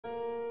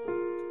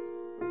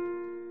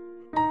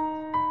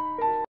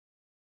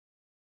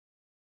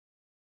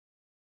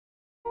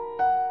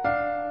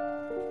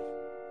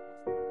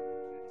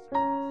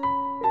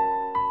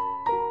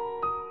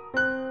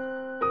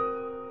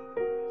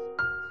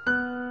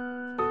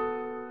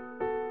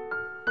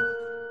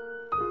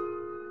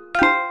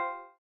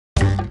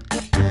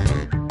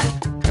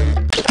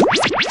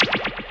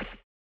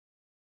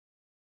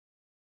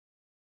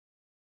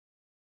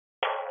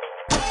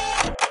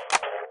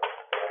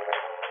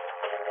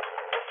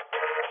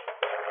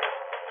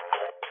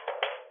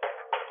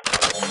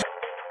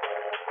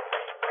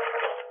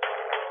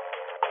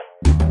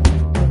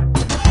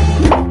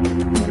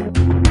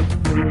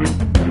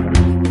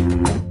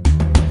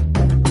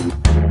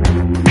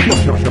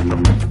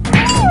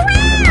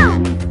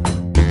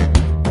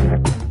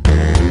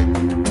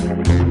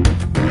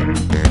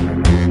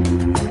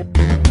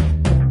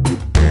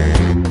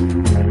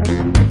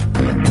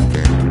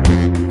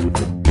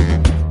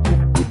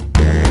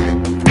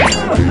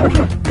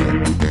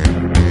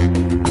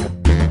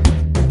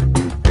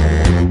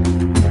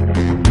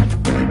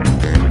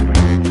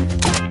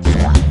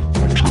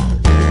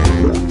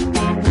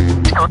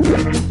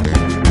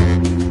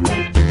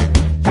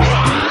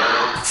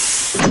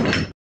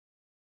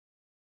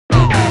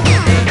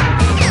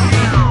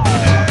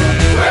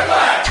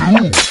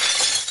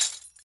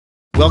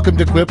welcome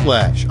to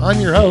Quiplash. I'm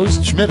your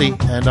host, Schmitty,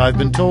 and I've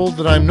been told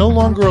that I'm no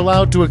longer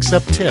allowed to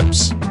accept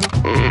tips.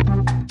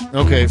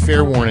 Okay,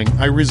 fair warning.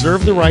 I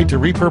reserve the right to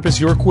repurpose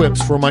your quips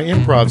for my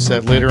improv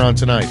set later on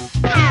tonight.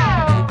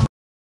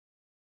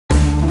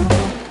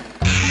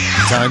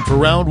 Time for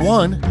round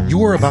one.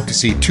 You are about to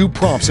see two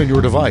prompts on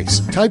your device.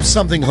 Type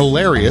something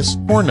hilarious,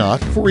 or not,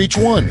 for each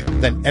one.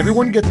 Then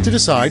everyone gets to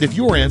decide if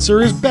your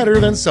answer is better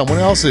than someone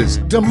else's.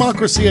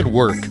 Democracy at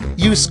work.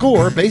 You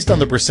score based on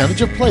the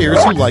percentage of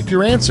players who like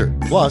your answer.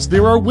 Plus,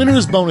 there are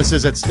winners'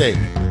 bonuses at stake.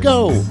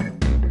 Go!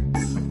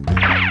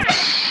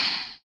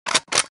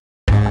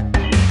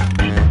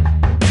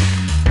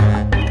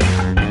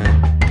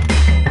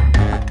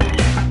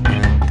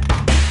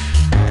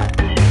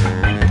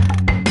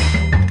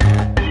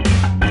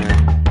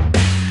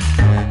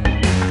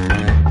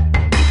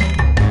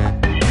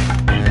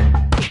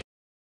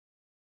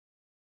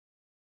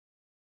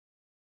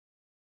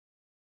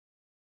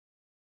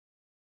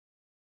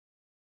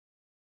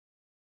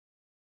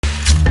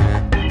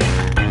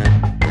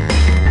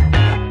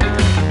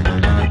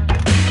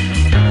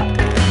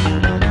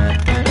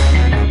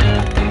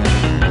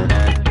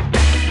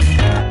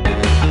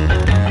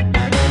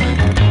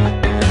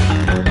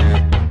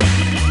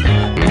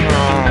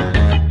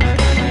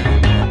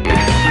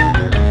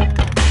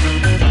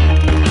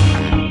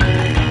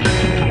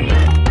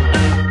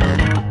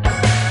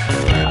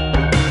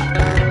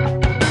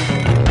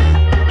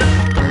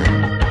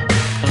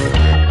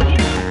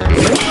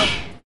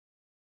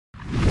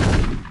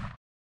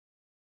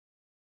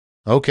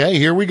 Okay,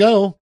 here we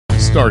go.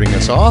 Starting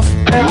us off,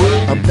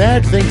 a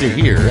bad thing to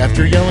hear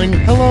after yelling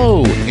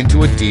hello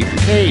into a deep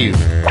cave.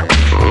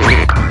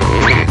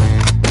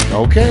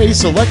 Okay,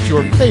 select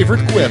your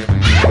favorite quip.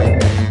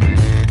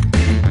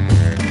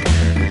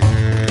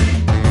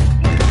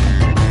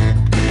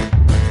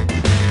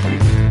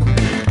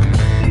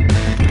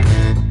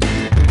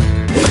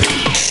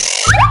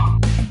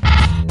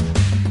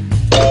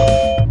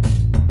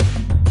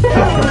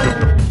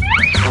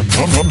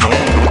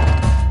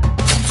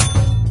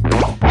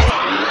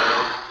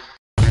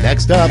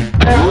 Next up,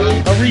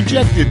 a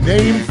rejected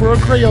name for a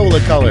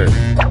Crayola color.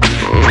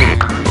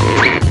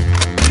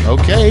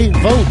 Okay,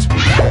 vote.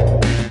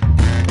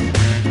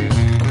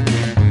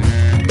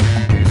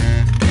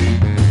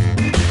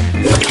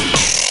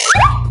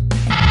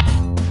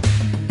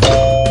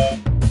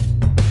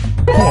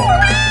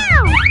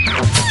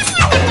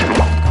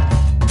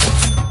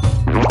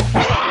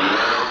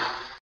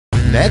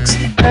 Next,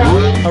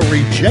 a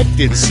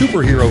rejected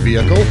superhero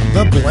vehicle,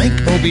 the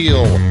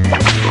Blankmobile.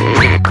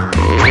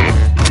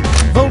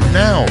 Vote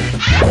now.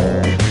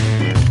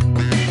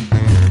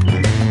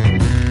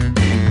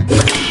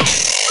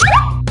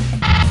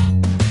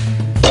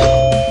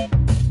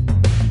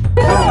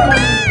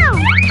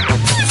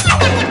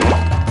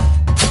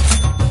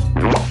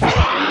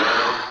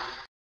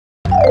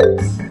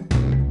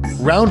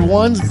 Round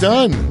one's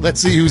done.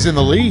 Let's see who's in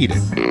the lead.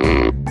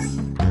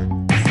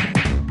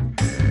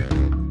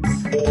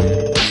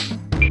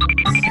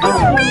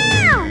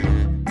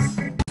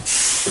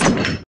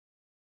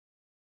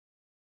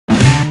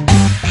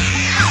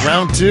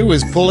 Round two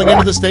is pulling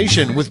into the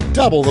station with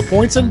double the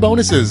points and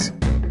bonuses.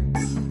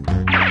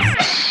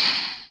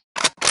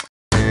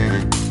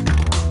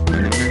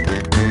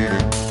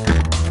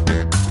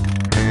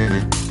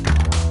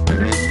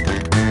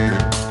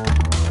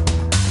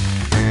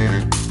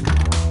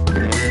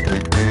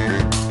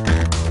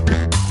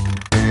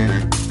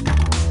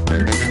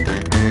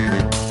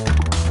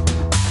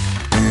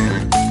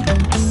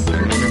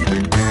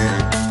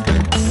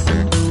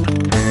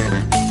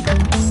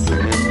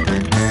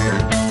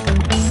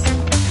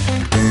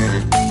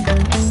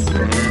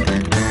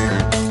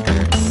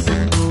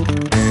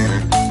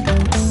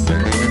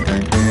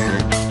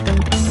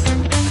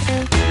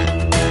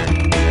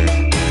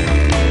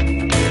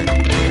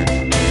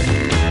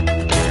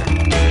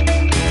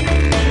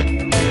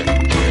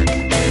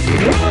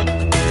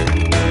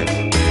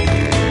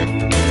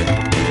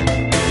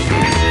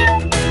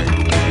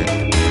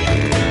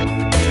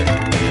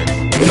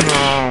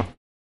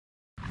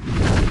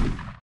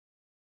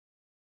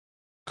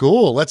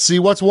 Cool, let's see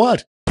what's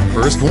what.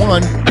 First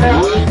one,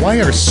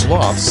 why are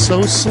sloths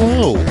so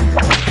slow?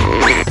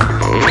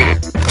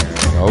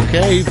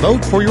 Okay,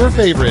 vote for your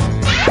favorite.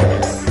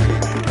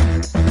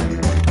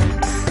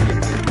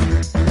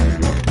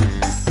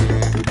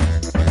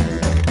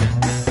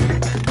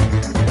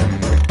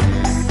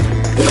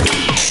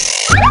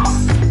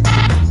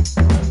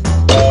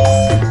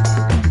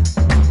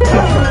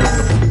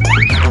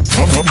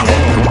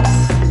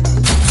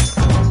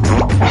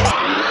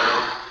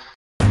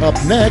 Up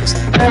next,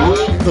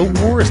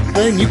 the worst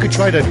thing you could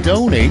try to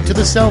donate to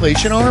the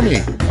Salvation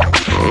Army.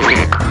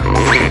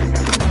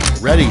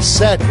 Ready,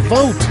 set,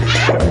 vote!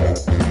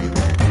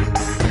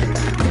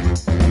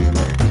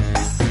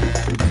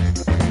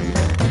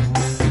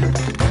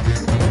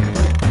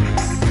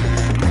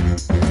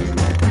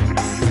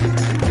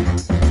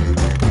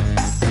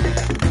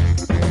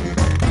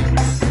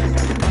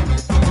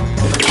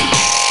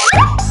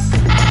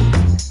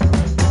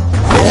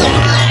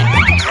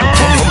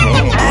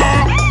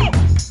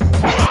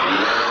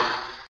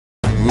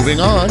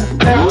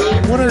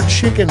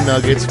 chicken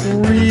nuggets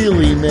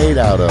really made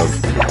out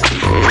of?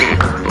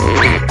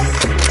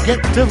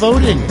 Get to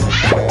voting!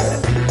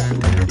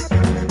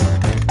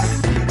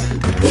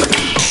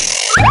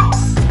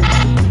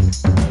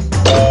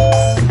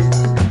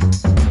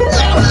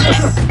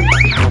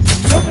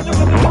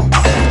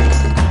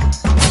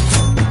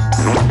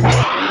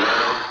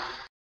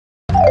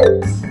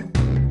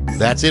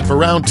 That's it for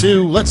round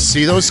 2. Let's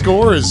see those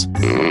scores.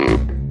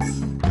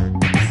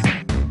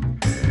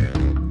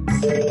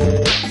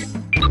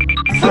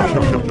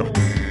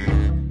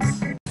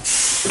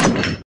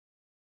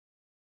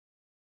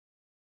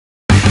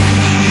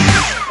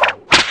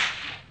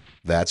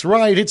 That's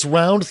right, it's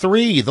round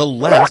 3, the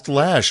last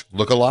lash.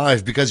 Look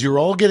alive because you're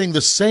all getting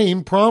the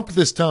same prompt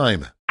this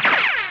time.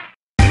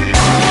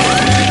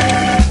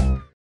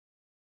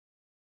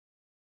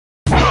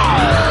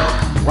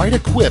 Write a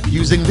quip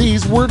using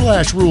these word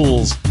lash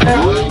rules.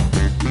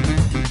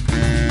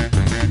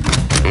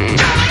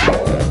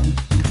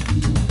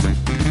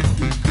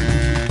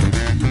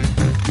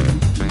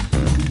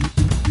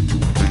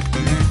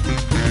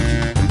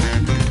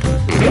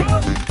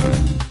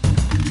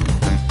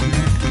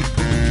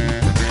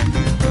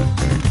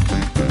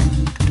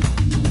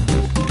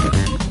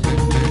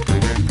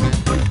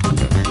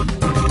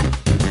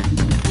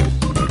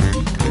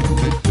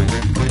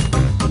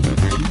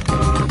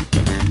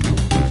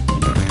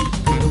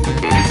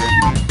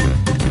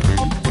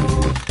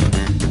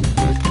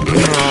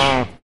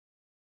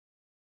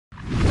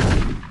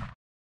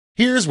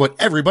 Here's what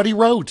everybody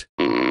wrote.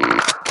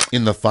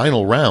 In the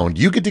final round,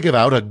 you get to give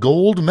out a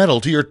gold medal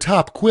to your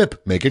top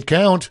quip. Make it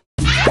count.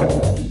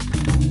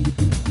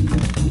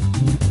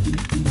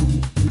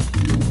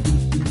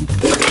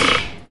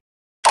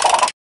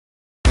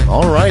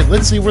 All right,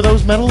 let's see where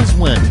those medals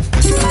went.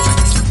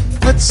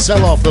 Let's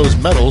sell off those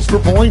medals for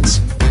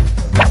points.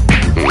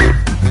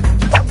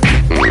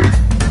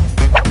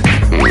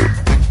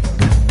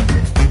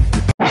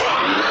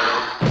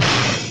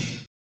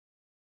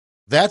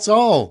 That's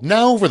all.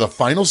 Now for the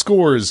final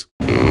scores.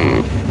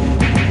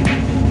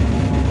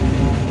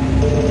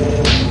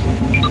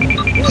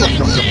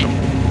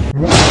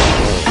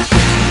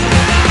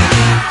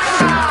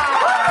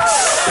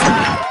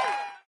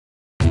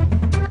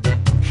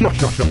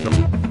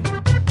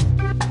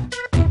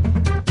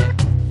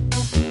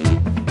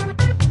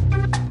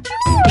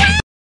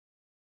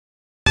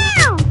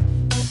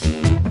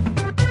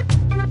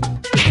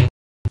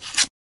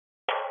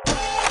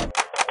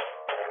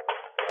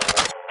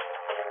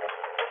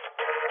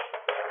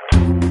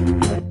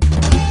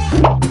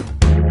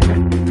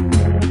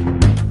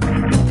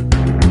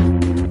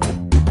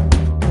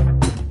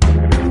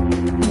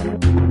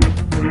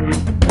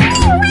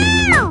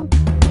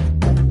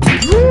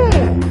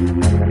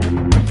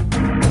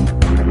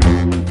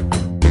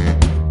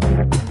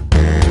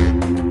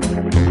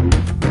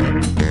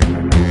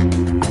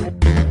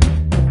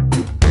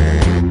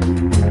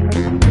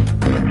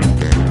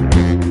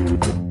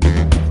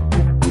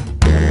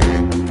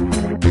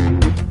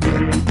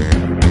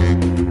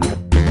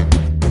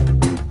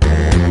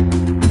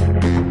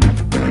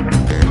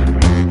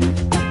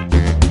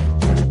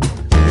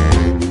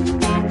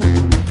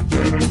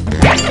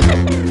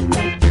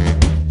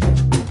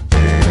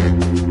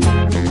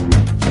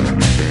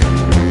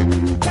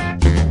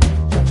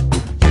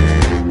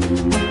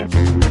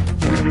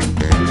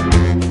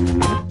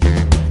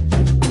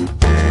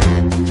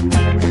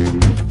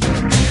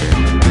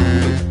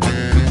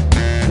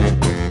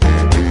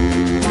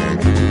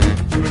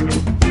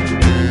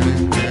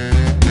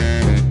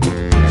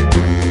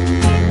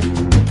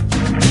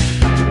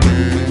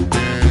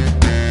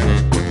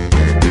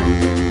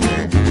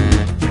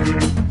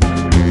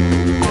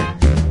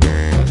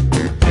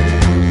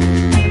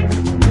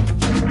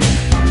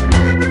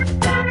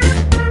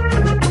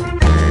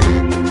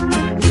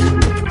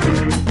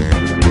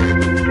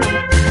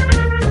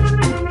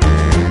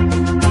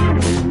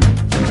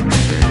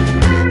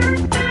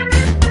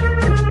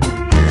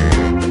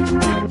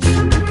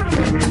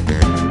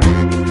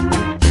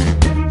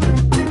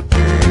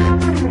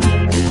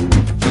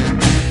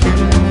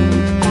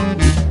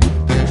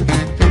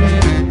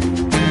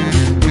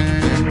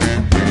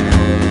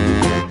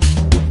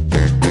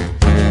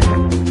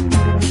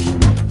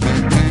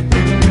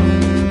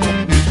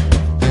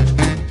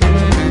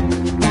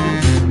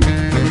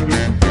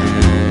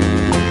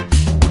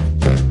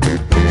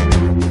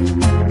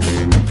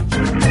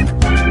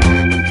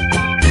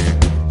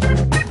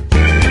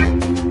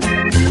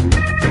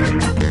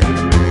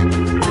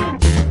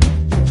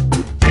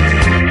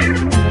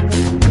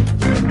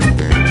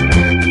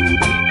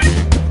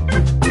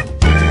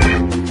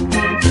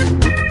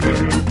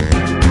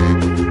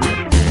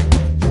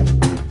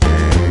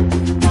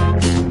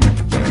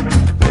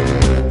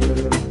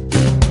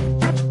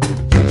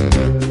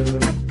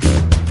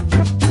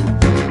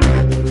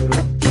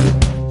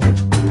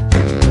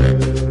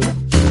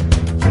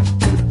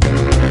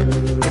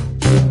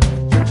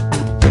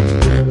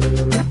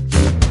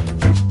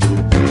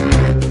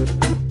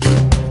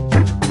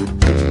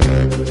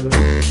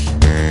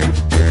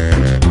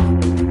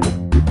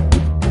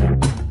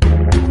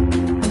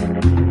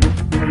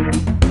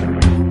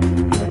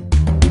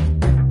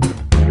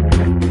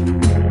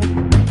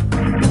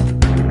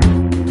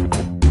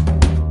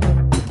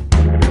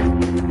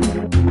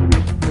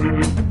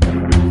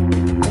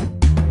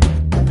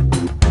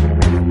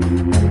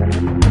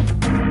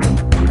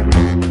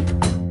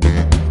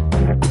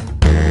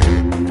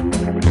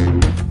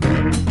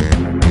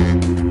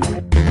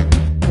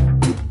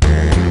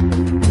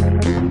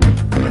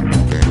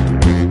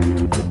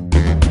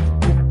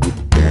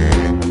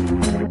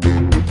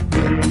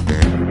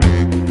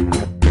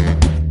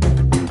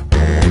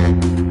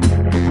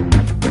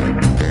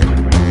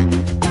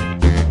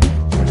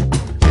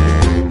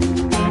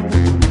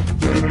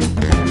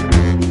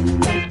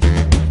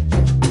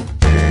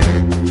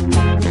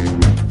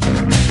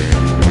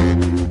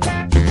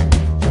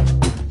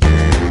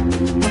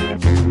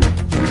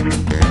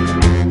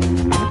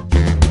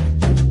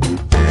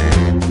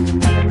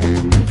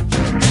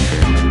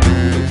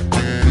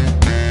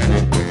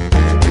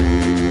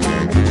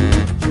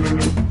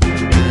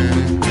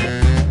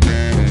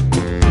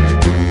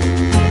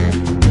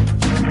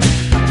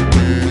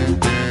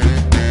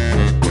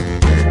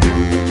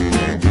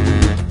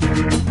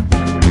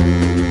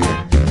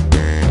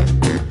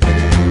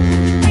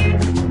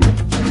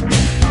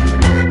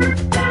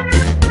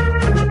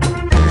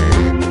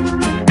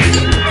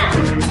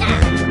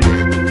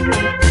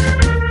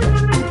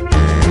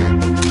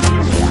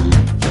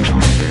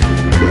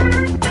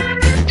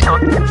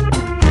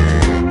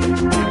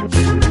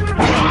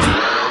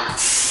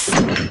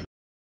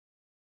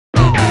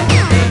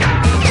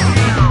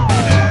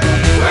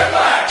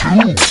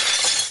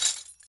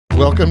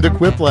 Welcome to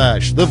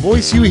Quiplash. The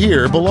voice you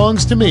hear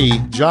belongs to me,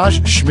 Josh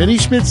Schmitty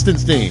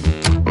Schmitzenstein.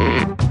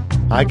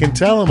 I can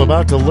tell I'm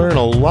about to learn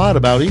a lot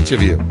about each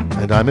of you,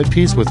 and I'm at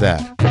peace with that.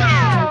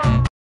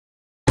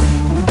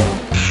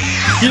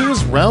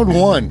 Here's round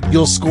one.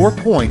 You'll score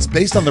points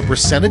based on the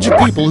percentage of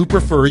people who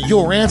prefer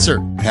your answer.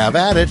 Have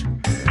at it.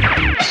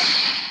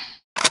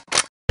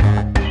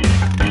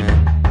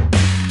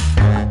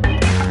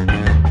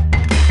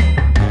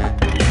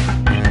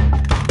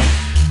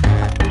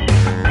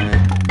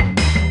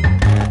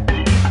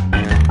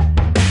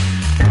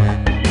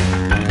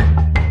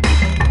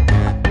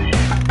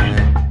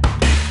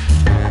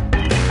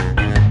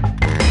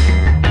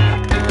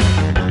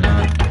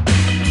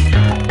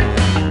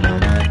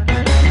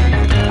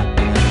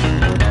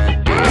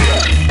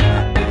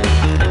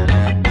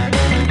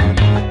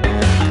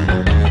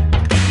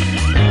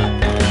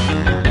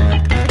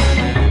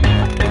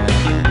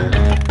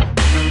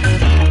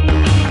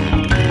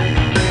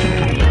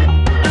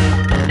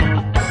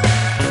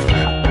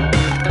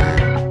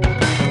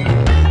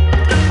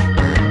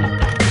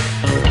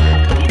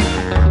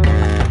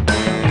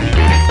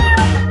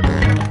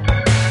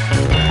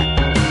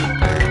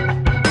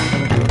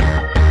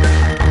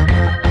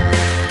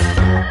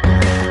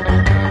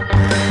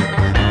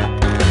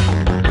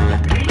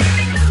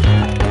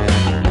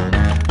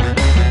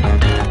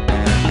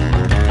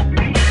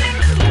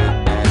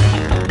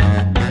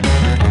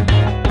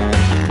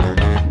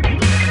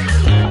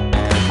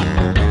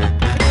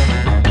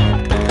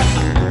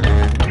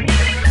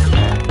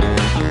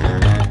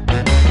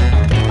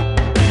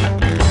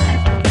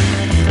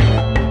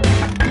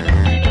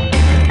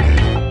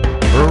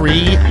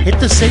 Hit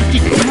the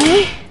safety.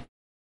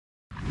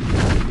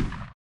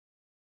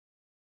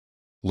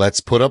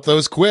 Let's put up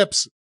those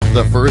quips.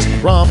 The first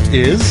prompt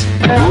is,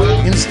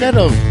 instead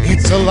of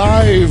 "It's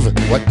alive,"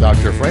 what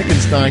Dr.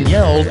 Frankenstein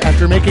yelled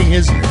after making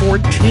his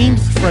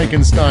 14th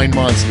Frankenstein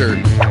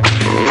monster.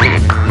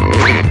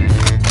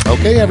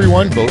 Okay,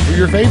 everyone, vote for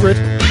your favorite.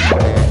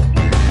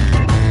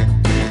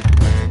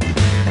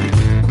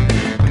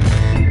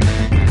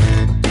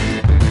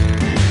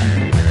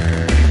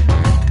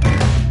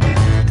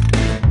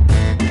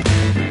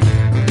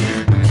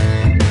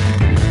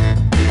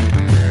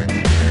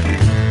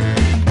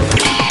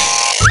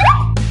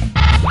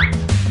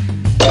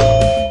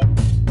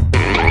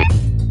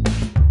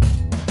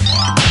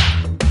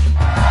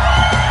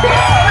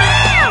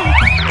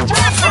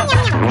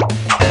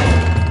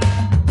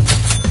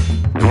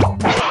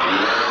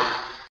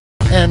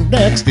 And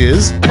next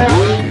is,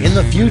 in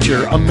the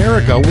future,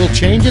 America will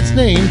change its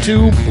name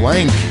to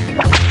blank.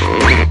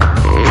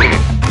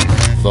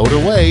 Vote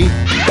away.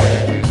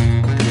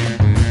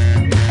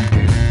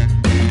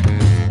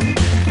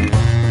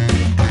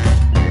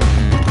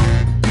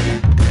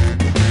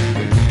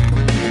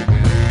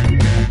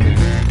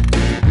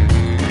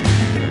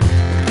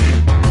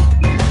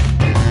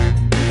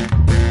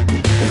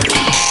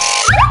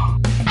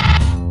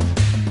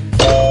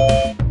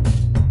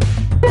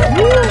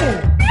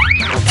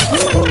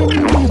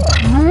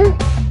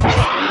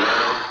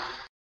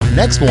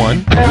 Next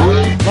one,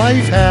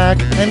 life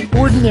hack. An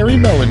ordinary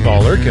melon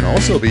baller can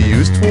also be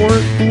used for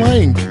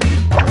blank.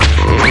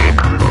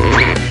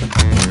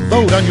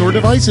 Vote on your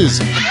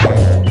devices.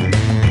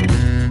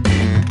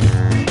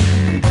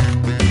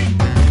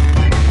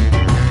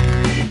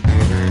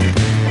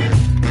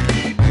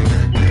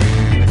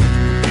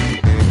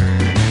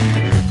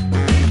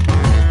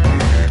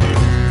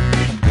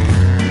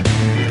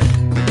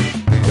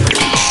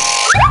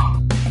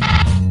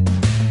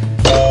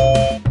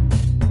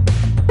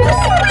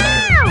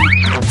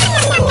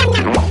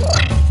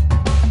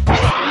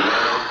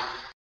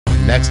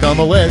 Next on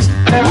the list,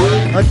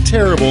 a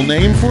terrible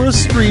name for a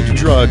street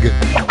drug.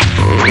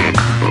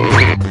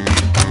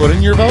 Put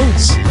in your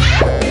votes.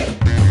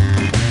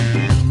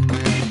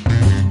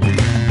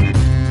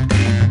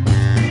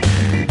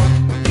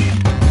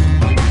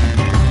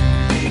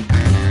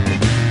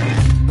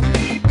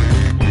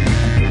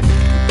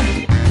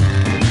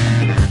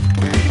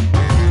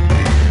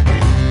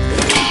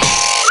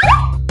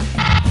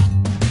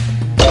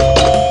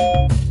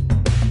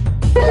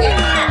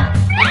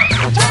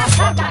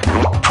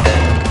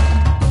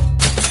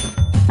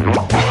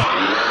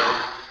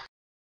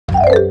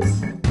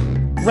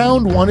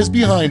 Round one is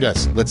behind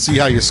us. Let's see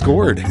how you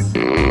scored.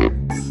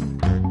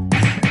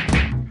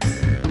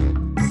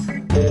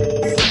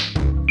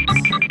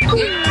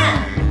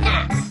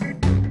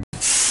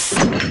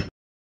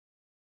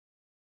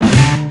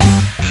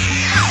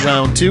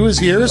 Round two is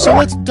here, so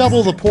let's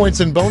double the points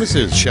and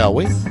bonuses, shall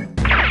we?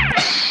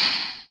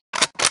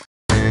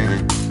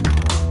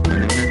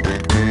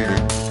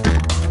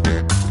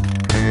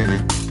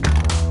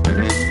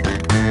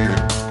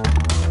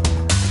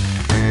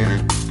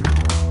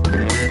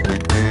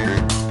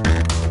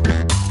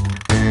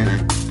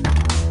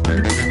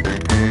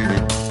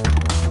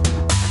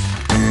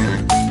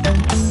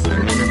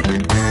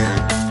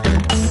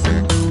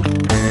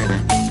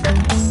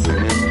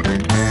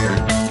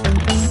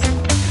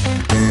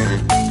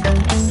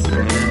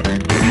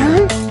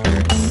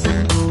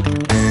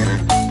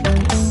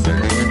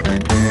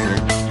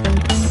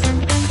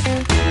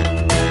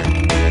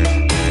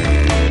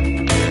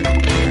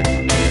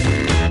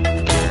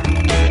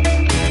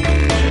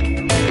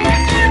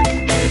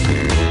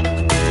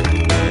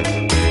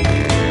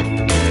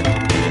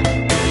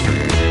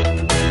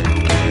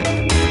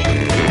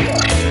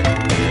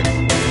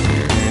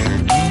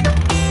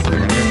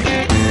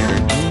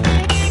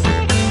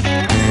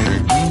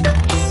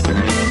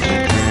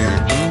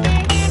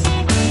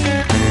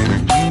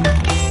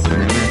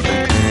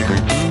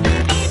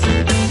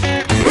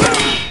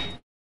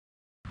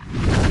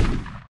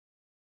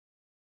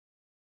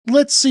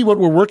 Let's see what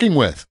we're working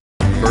with.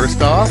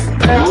 First off,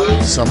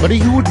 somebody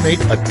who would make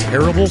a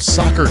terrible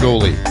soccer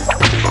goalie.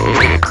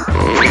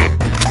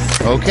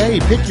 Okay,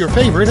 pick your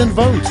favorite and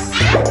vote.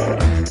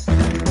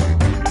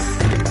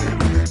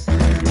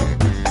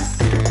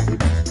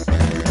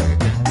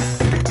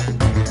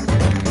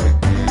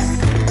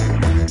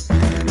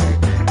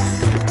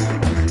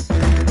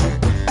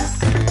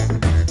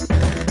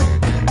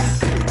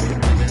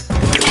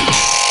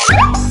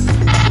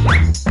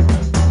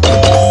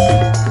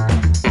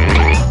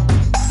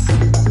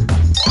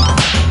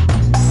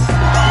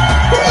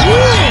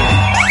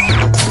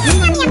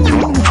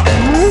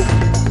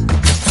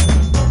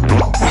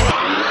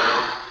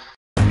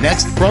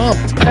 Next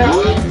prompt.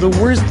 The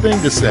worst thing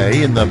to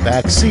say in the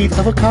back seat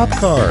of a cop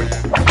car.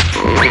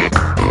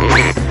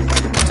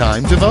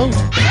 Time to vote.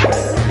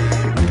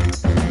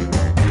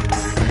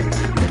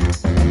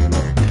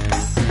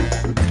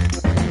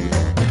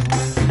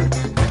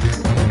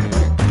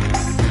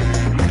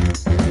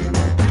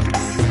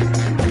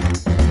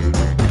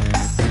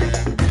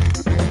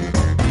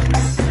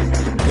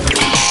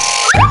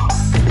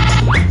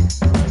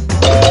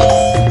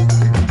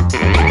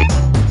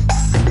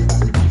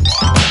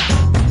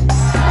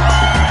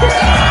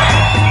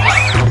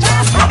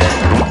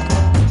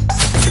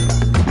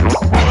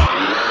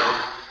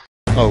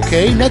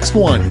 Okay, next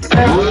one.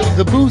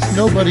 The booth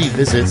nobody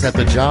visits at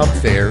the job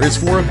fair is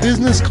for a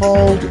business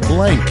called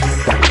blank.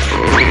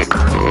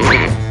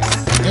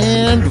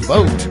 And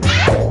vote.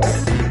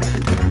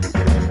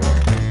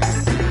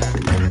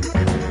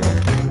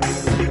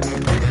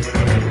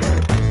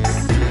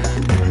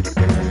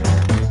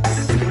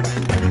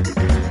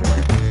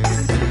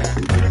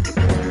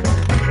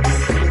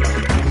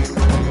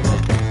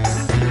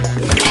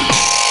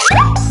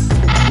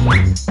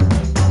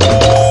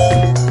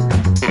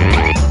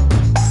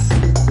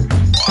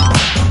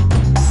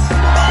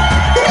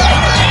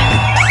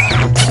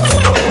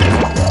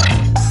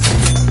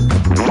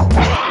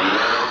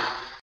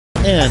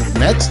 And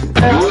next,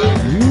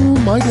 you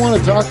might want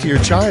to talk to your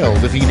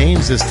child if he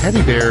names his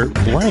teddy bear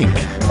blank.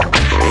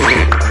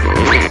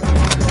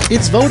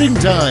 It's voting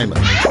time.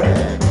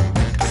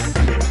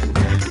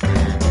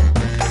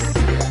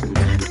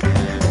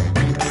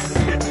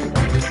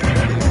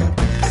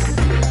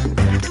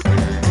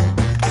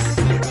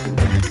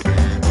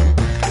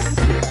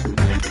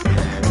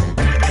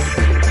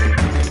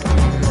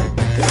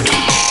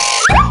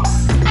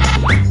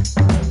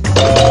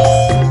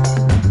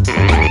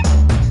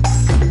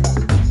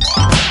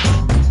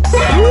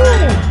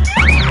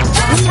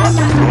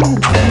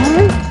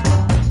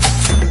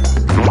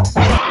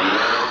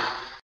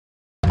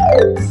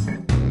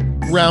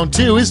 Round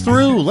 2 is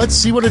through. Let's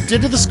see what it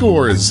did to the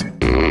scores.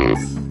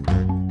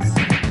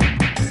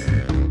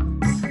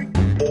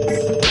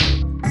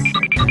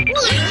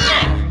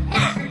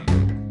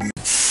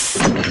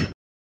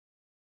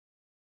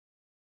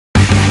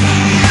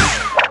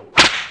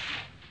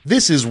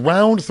 This is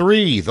round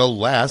 3, the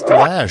last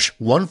lash.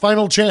 One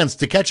final chance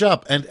to catch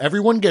up, and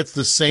everyone gets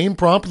the same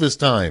prompt this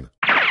time.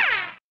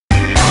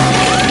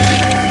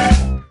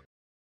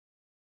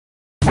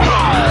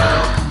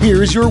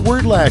 Here's your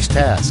word lash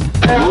task.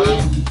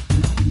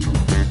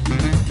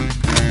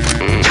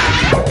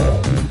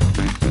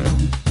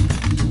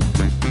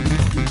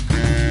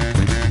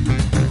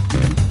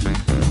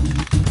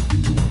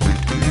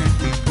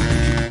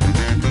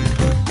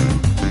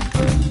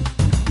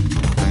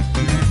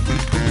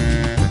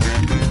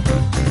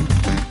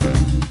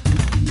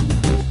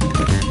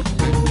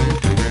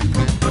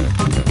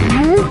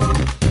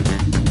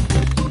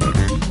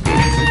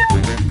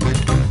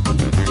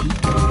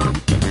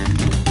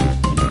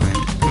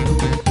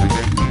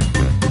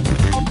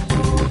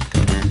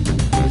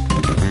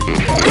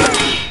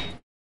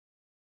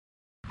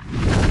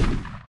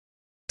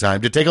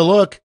 Time to take a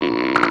look.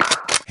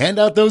 Hand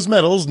out those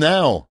medals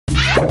now.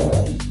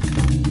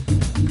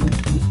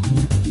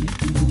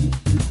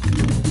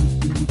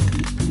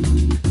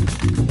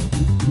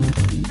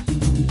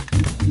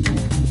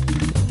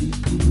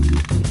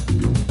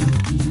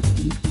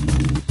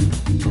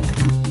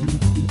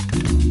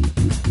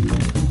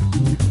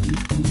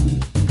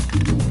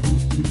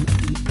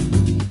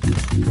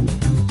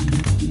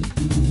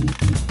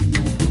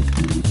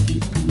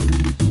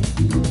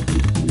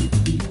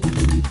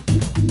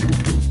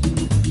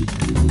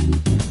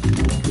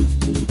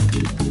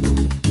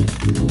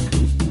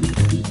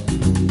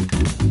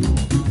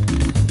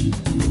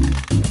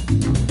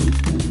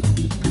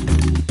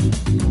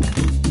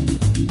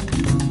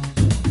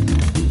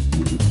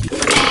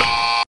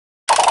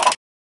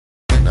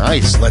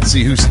 Nice, let's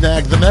see who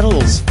snagged the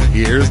medals.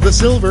 Here's the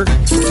silver.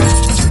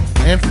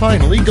 And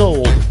finally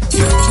gold.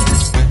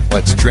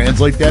 Let's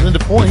translate that into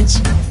points.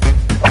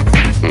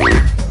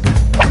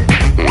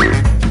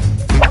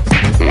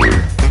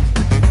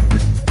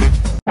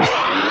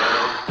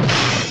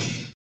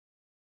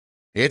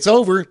 It's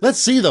over. Let's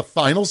see the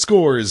final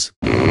scores.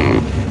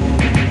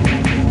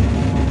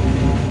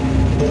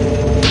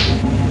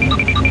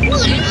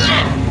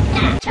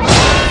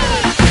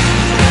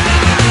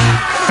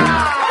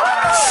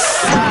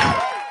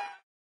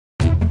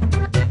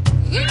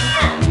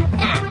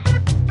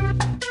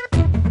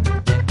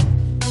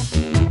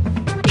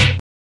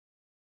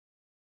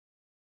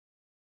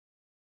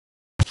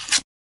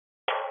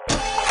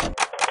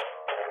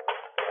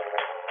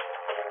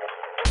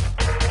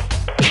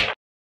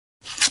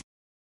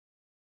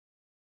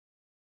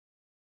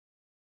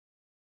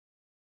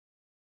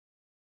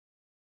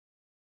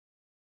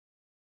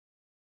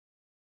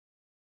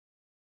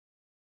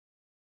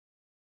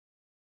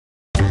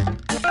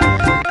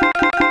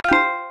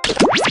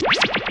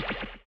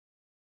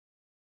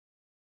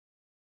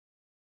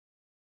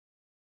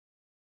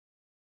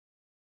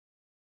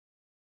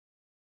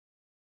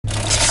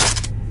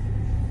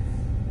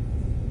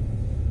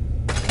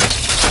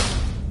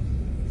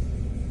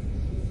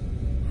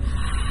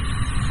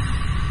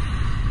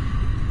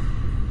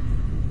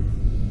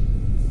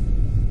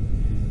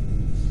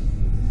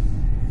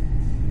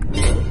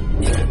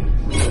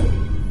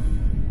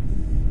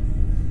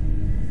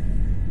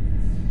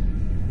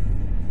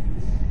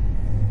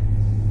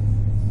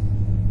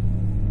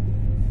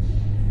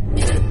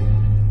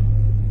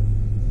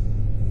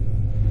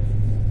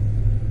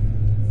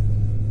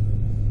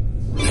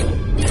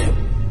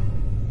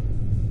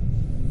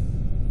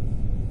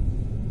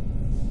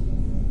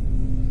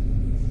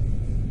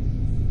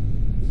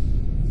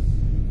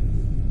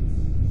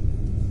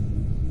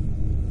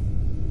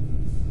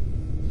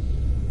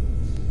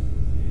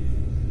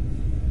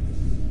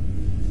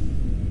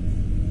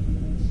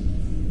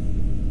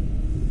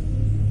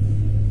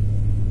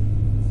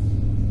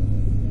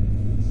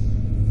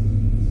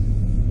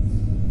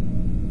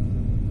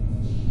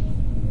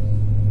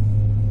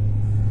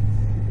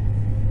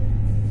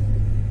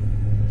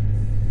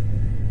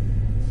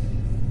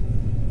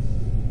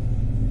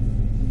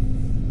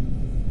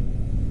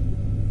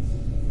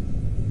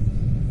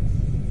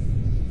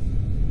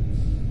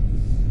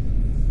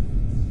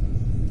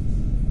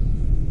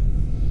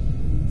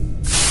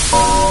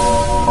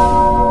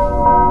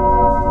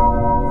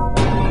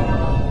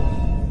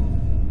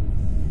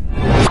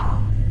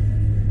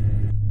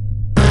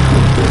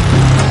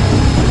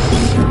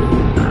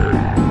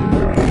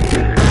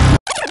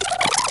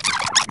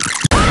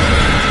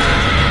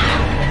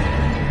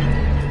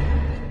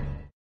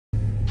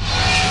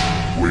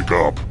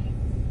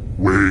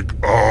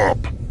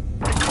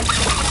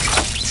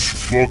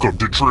 Welcome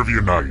to Trivia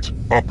Night,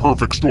 a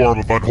perfect storm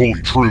of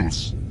unholy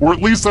truths. Or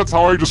at least that's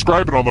how I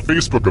describe it on the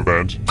Facebook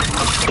event.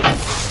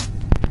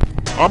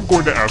 I'm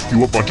going to ask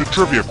you a bunch of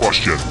trivia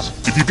questions.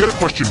 If you get a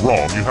question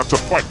wrong, you have to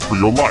fight for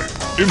your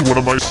life in one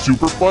of my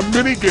super fun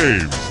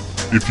mini-games.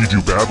 If you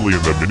do badly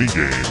in the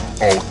mini-game,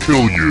 I'll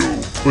kill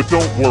you. But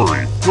don't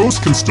worry,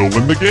 ghosts can still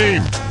win the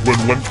game. When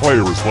one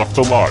player is left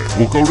alive,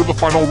 we'll go to the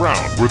final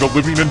round where the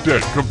living and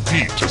dead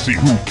compete to see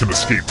who can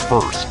escape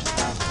first.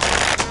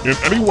 And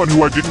anyone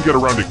who I didn't get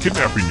around to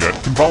kidnapping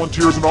yet can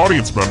volunteer as an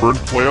audience member and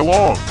play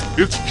along.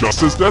 It's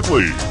just as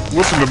deadly.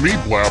 Listen to me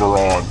blabber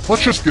on.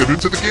 Let's just get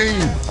into the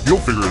game. You'll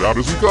figure it out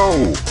as we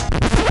go.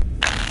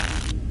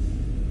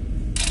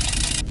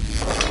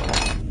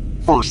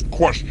 First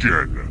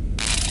question.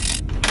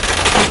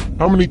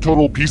 How many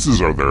total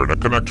pieces are there in a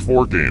Connect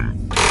 4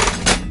 game?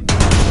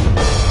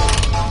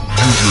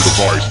 Use your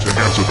device to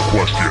answer the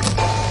question.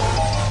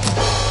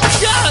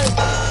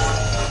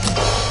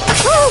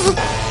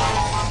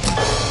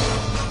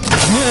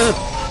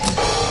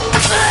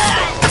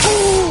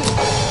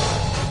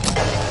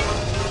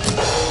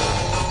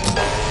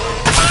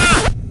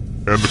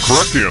 And the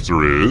correct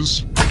answer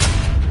is...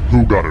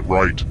 who got it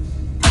right?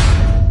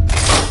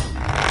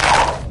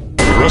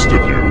 The rest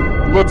of you,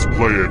 let's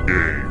play a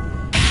game.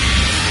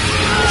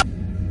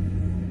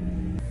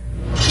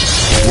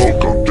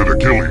 Welcome to the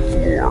killing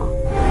floor.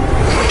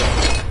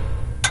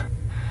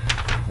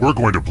 We're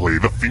going to play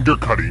the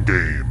finger-cutting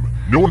game.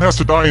 No one has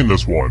to die in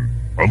this one.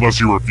 Unless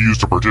you refuse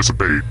to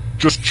participate,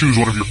 just choose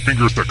one of your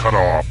fingers to cut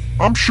off.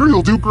 I'm sure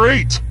you'll do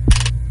great.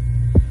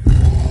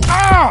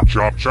 Ah!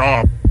 Chop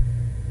chop.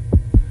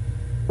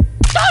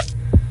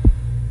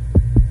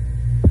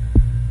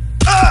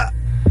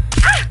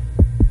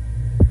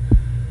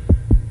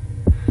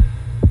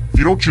 If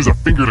you don't choose a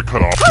finger to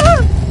cut off,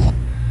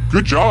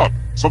 good job.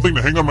 Something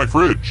to hang on my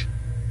fridge.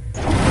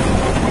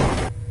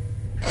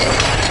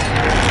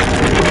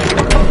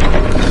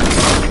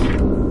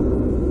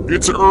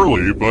 It's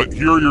early, but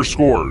here are your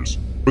scores.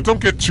 But don't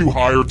get too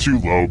high or too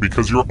low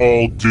because you're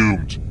all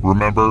doomed,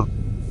 remember?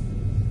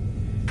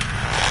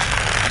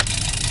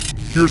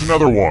 Here's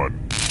another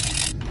one.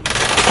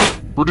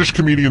 British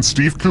comedian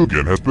Steve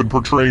Coogan has been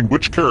portraying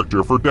which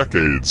character for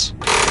decades?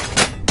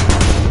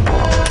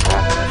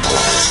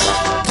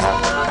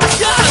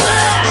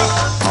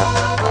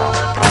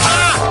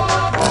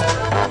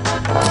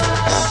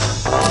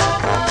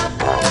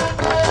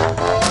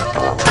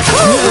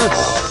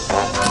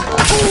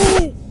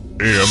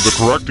 And the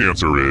correct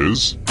answer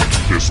is...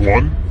 this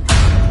one.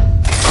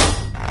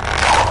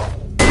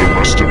 The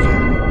rest of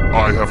you,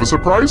 I have a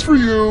surprise for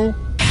you.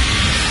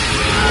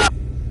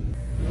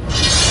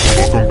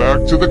 Welcome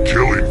back to the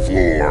killing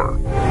floor.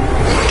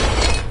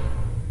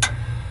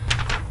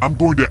 I'm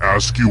going to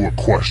ask you a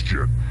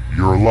question.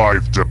 Your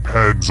life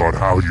depends on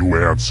how you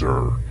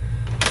answer.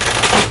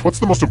 What's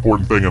the most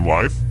important thing in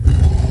life?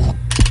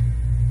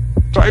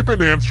 Type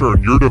an answer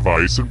on your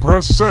device and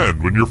press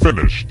send when you're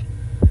finished.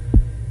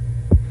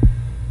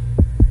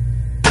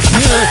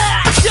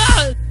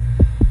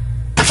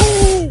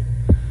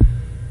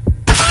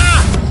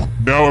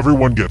 Now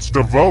everyone gets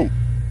to vote.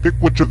 Pick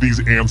which of these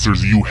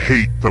answers you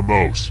hate the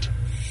most.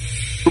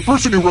 The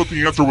person who wrote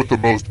the answer with the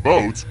most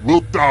votes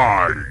will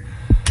die.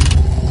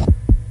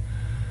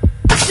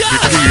 Pick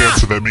the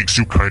answer that makes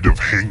you kind of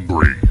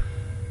hangry.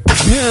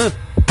 The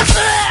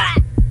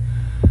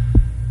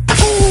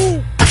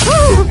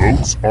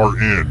votes are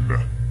in.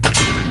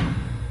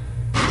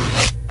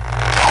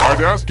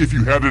 I'd ask if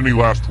you had any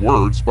last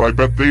words, but I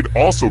bet they'd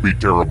also be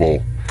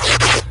terrible.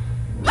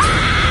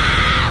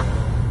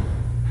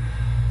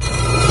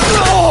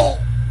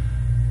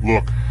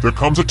 Look, there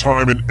comes a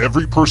time in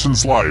every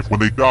person's life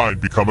when they die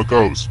and become a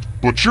ghost.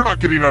 But you're not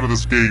getting out of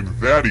this game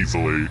that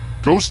easily.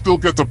 Ghosts still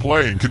get to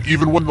play and can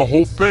even win the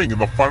whole thing in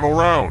the final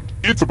round.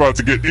 It's about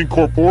to get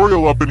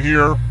incorporeal up in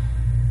here.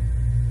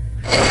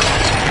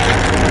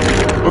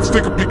 Let's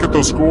take a peek at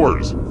those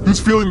scores. Who's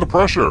feeling the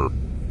pressure?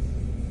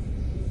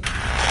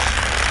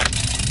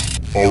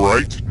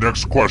 Alright,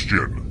 next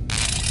question.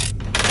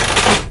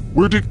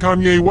 Where did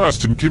Kanye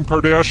West and Kim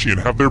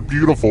Kardashian have their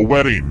beautiful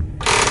wedding?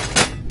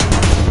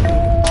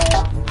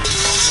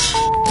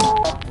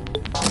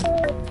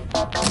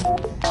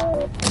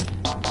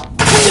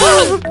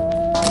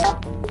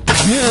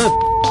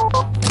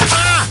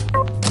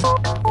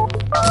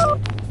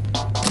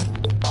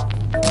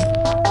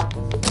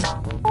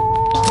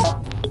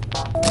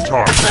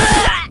 Time.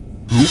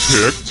 Who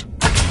picked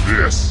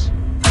this?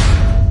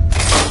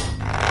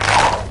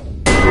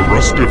 The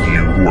rest of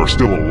you who are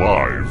still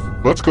alive,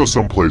 let's go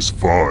someplace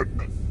fun.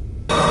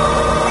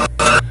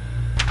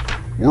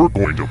 We're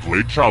going to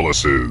play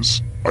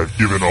chalices. I've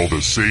given all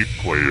the safe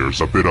players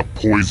a bit of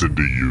poison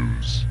to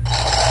use.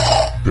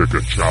 Pick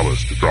a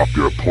chalice to drop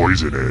your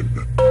poison in.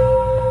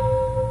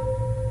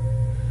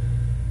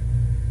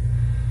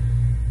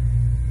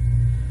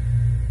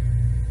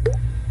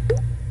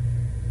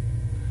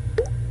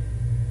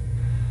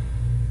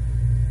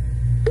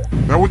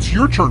 Now it's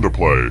your turn to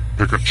play.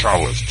 Pick a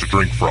chalice to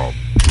drink from.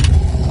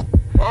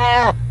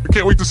 Ah! I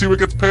can't wait to see what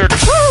gets picked.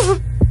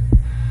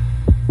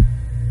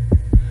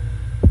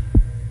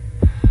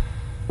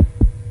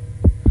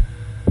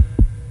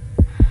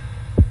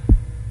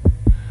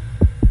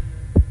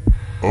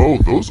 Oh,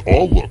 those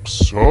all look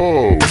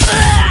so...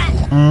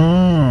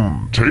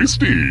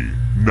 tasty.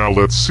 Now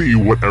let's see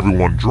what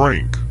everyone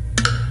drank.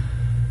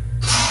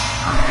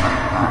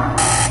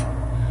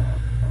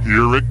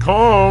 Here it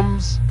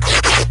comes.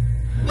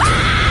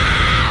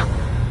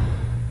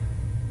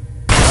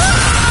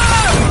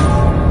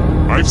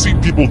 I've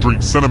seen people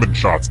drink cinnamon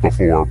shots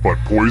before, but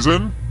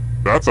poison?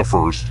 That's a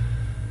first.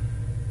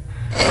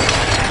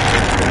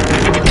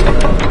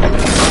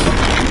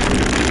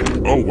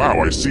 Oh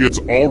wow, I see it's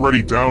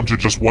already down to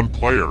just one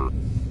player.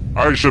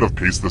 I should have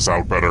paced this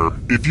out better.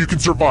 If you can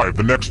survive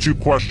the next 2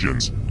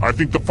 questions, I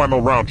think the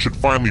final round should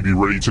finally be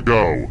ready to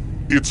go.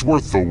 It's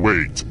worth the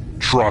wait.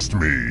 Trust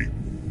me.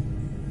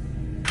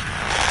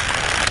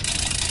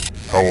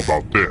 How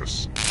about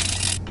this?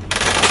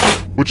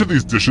 Which of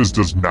these dishes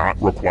does not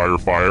require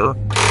fire?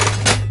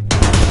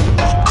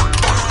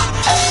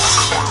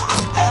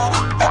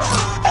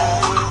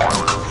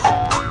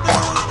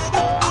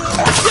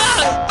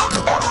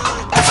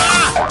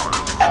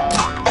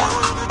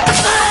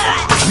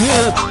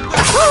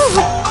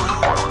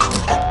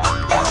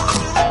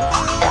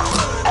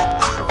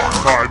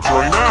 Time's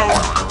running out.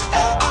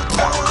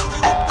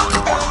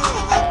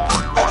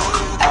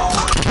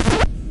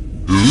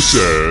 Who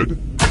said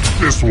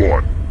this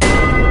one?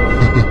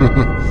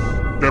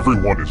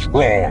 Everyone is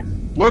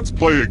wrong. Let's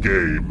play a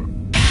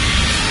game.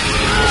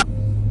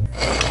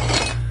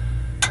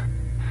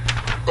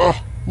 Ugh,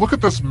 look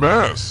at this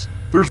mess.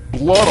 There's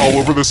blood all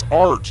over this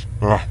art.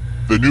 Ugh,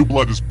 the new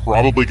blood is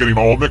probably getting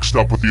all mixed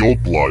up with the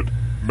old blood.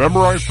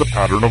 Memorize the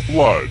pattern of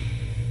blood.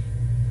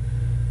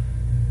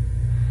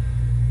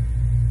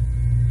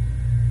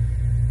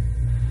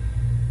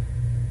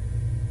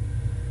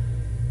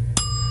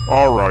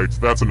 Alright,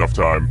 that's enough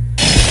time.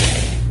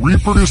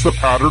 Reproduce the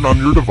pattern on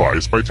your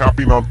device by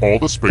tapping on all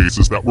the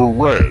spaces that were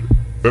red.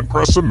 Then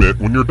press submit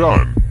when you're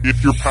done.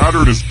 If your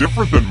pattern is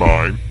different than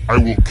mine, I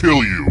will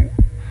kill you.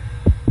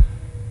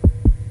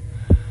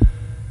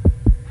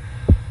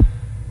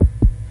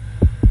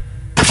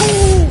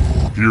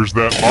 Here's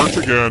that art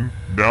again.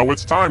 Now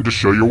it's time to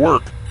show your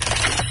work.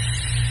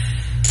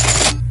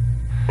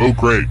 Oh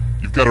great,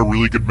 you've got a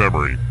really good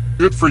memory.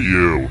 Good for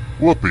you.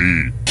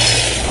 Whoopee.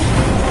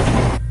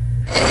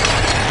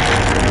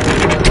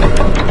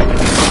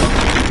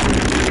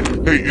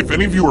 Hey, if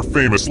any of you are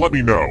famous, let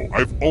me know.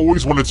 I've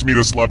always wanted to meet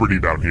a celebrity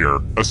down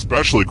here,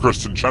 especially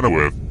Kristen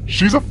Chenoweth.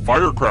 She's a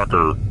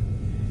firecracker.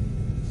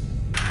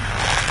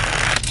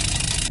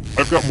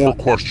 I've got more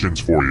questions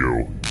for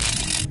you.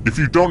 If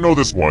you don't know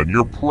this one,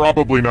 you're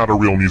probably not a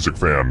real music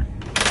fan.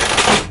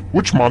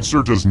 Which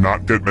monster does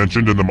not get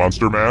mentioned in the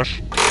Monster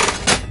Mash?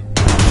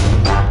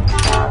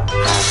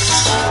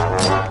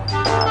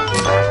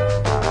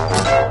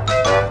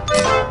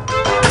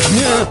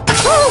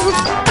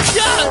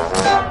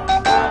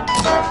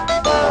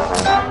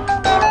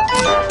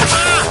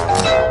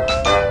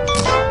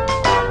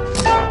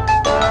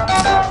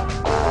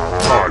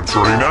 Time's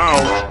running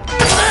out.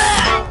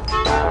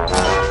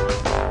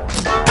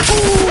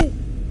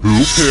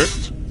 Who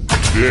picked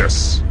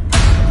this?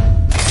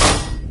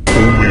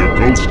 Only a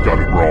ghost got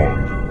it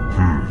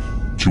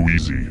wrong. Too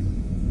easy.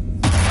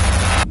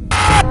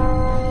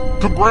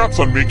 Congrats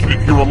on making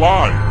it here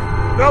alive.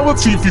 Now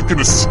let's see if you can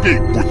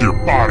escape with your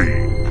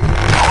body.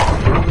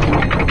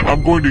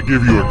 I'm going to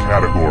give you a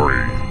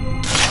category.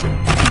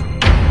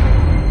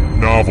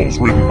 Novels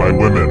written by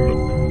women.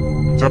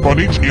 Tap on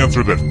each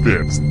answer that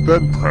fits,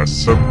 then press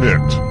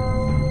submit.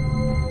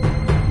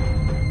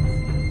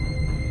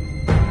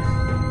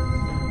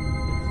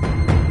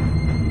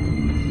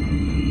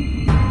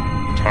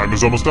 Time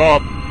is almost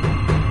up.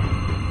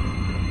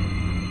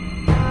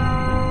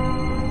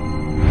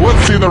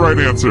 Let's see the right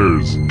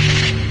answers.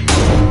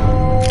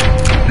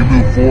 You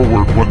move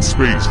forward 1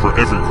 space for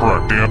every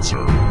correct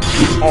answer.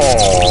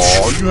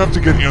 Aww, you have to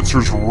get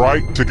answers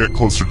right to get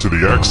closer to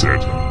the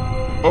exit.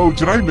 Oh,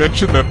 did I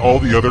mention that all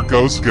the other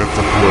ghosts get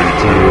to play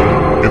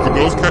too? If a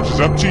ghost catches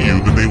up to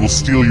you, then they will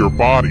steal your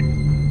body.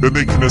 Then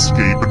they can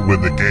escape and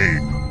win the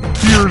game.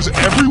 Here's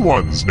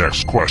everyone's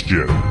next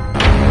question.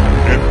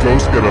 And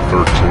ghosts get a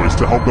third choice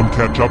to help them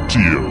catch up to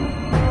you.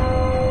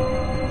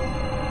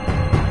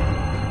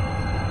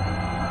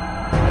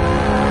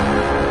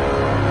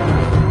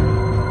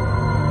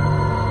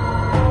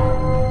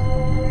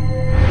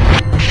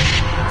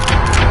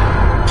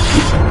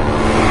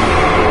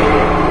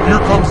 Here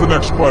comes the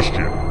next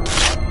question.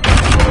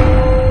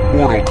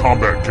 Mortal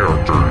Kombat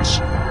characters.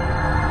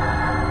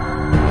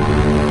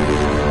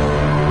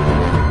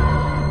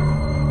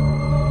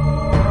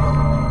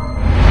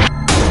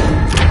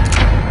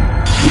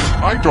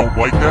 I don't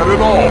like that at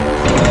all.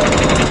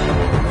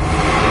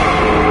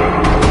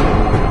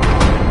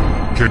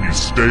 Can you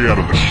stay out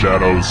of the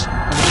shadows?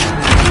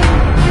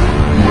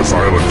 U.S.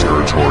 Island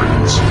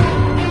territories.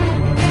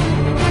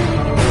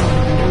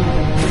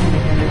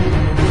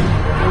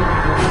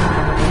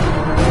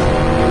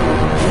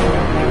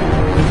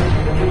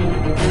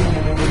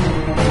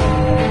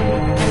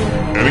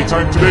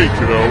 Anytime today,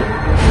 kiddo.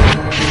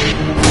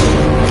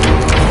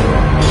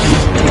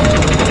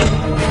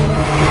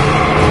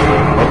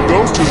 A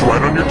ghost is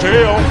right on your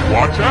tail.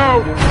 Watch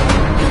out!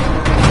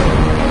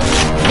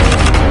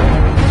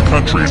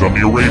 Countries on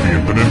the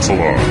Arabian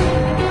Peninsula.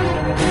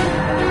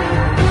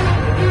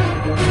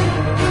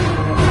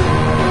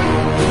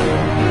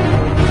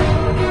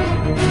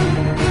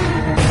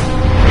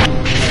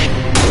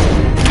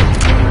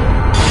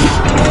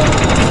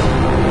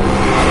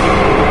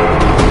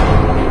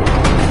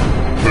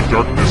 The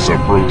darkness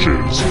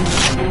approaches.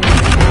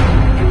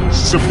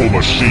 Simple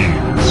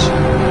machines.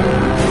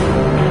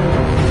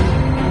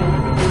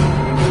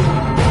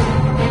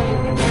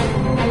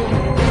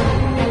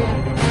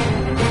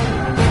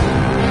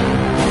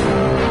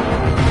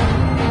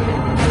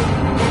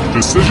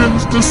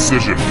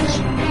 Decisions.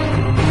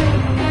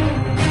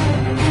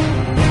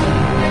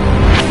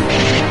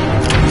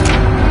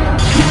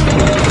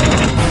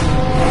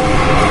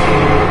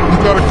 You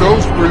got a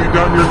ghost breathing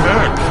down your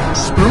neck.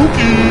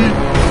 Spooky!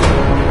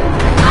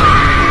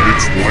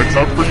 It's lights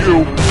out for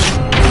you.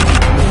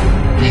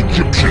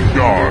 Egyptian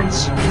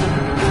gods.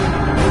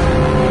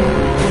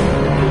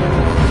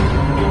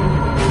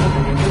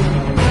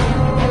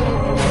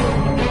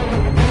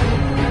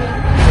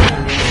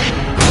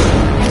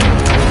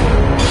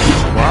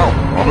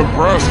 I'm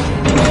impressed.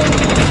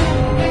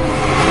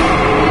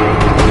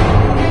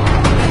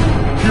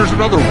 Here's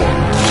another one.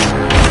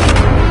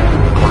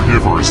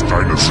 Carnivorous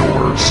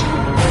dinosaurs.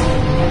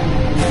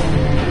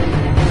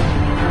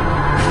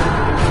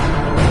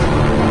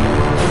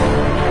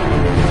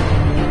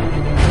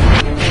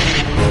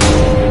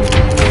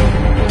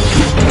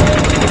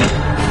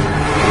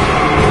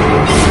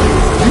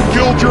 You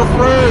killed your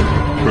friend.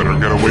 Better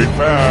get away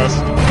fast.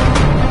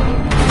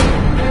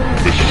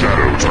 The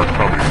shadows are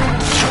coming.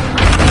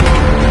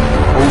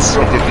 Hosts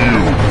of the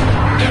view.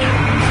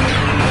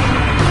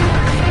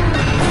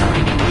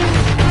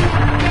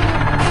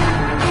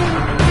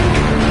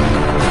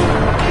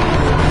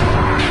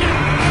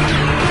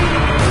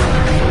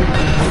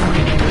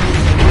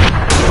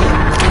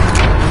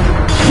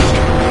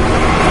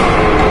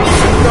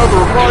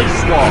 Another rice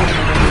swap.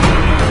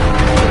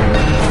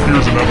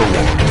 Here's another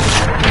one.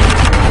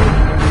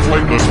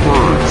 Flightless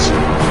birds.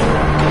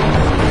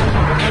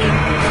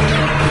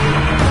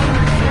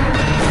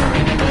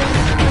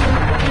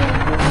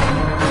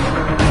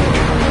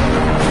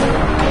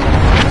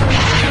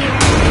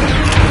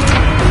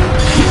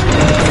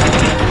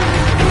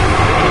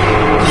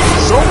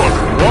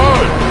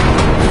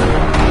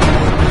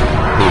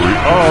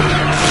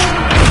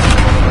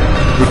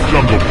 The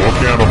Jungle Book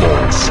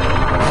animals.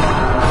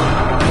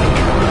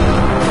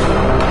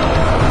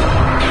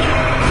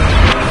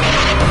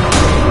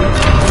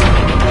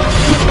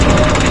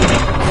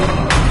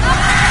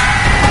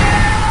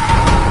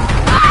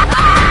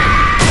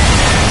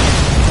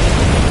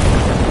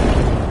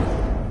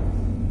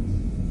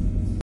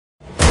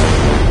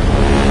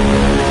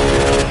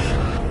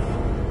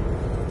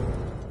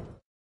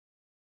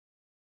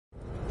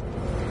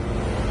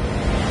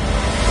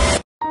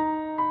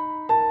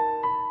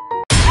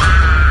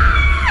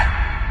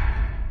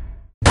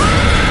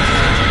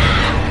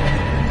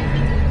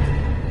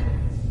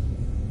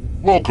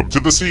 Welcome to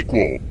the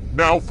sequel.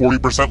 Now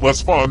 40%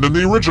 less fun than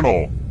the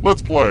original.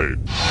 Let's play.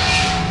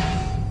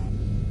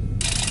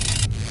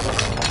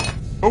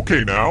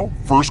 Okay now,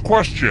 first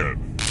question.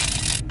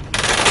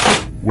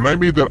 When I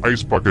made that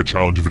Ice Bucket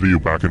Challenge video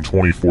back in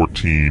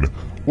 2014,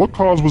 what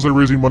cause was I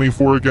raising money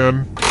for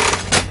again?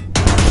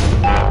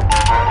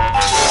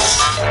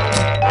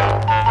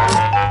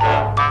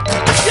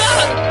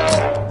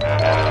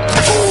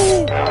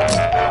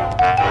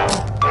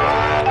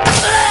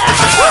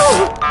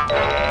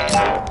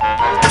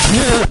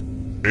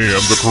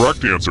 And the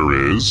correct answer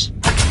is...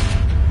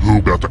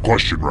 Who got the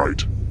question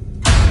right?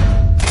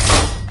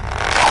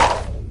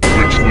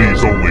 Which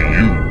leaves only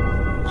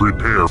you.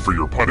 Prepare for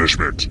your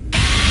punishment.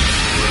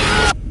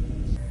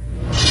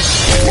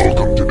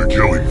 Welcome to the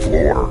killing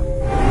floor.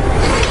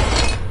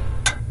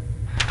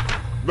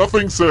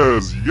 Nothing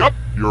says, "Yep,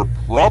 you're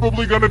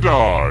probably gonna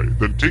die,"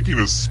 than taking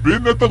a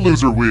spin at the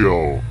loser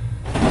wheel.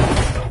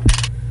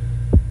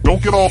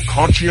 Don't get all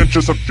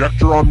conscientious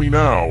objector on me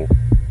now.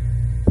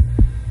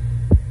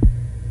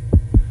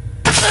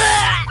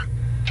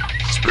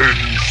 Spin,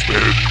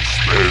 spin,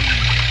 spin.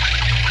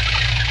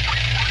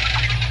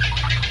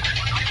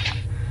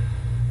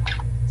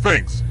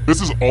 Thanks.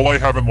 This is all I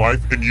have in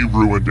life, and you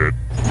ruined it.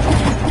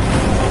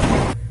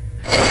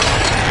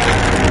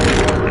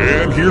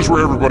 And here's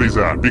where everybody's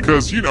at,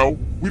 because, you know,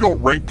 we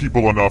don't rank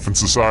people enough in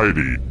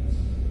society.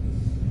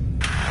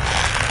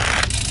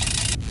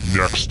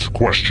 Next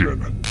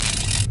question.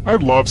 I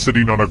love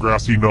sitting on a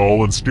grassy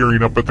knoll and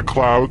staring up at the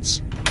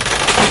clouds.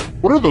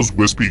 What are those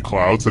wispy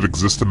clouds that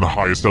exist in the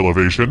highest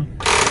elevation?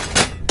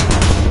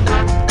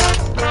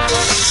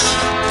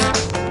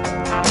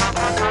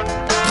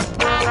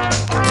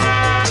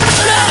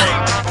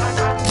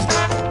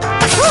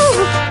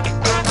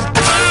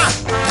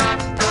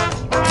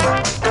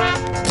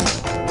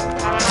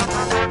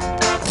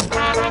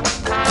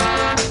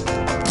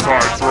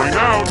 Time's running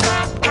out.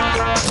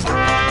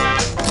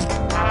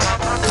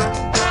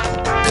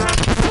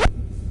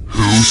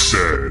 Who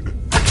said?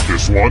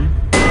 This one?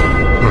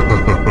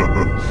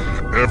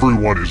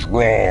 Everyone is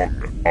wrong.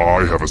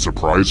 I have a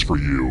surprise for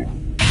you.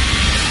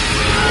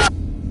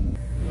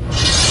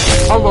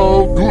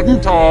 Hello,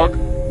 Guten Tag.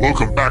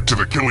 Welcome back to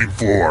the killing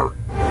floor.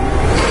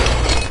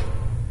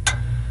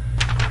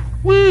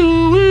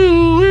 Woo,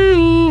 woo,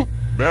 woo.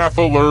 Math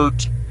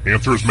alert.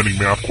 Answer as many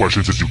math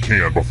questions as you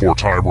can before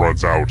time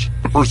runs out.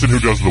 The person who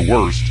does the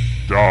worst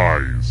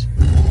dies.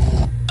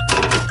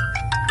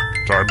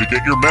 Time to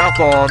get your math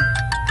on.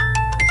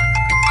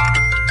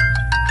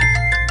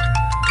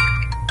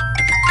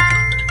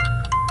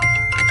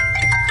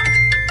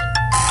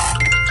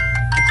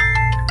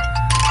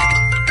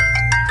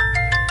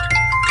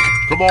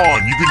 Come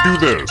on, you can do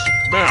this.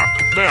 Math,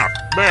 math,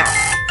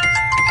 math.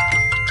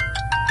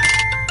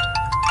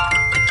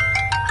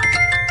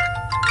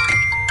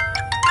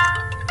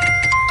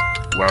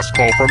 Last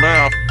call for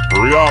math.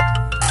 Hurry up.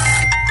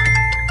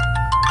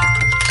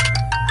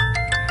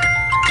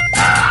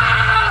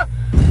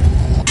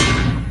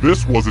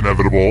 This was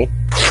inevitable.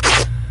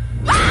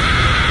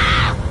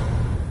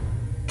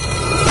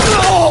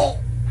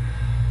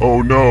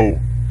 Oh no,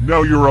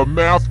 now you're a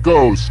math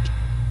ghost.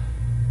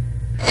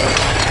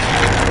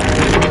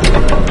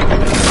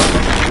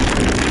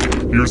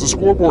 Here's the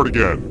scoreboard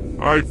again.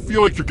 I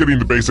feel like you're getting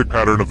the basic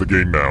pattern of the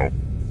game now.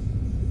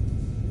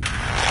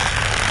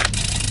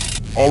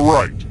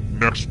 Alright,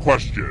 next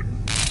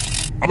question.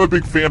 I'm a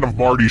big fan of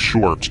Marty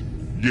Short.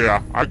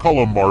 Yeah, I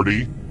call him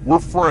Marty. We're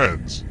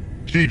friends.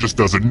 He just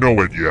doesn't know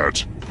it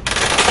yet.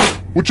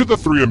 Which of the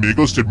three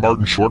amigos did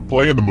Martin Short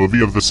play in the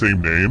movie of the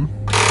same name?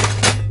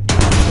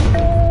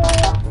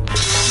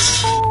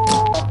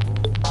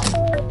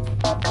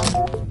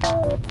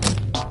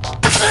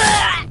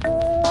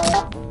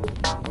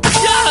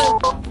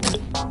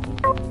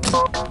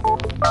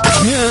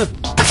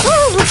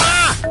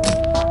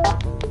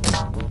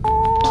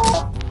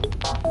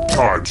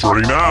 Time's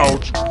running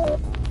out.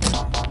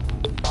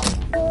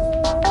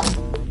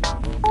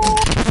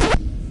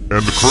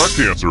 And the correct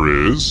answer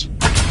is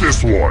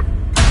this one.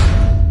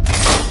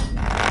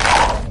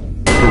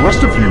 The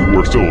rest of you who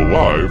are still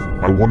alive,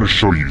 I want to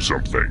show you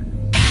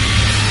something.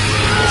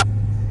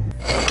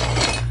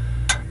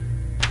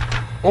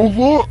 Oh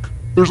look!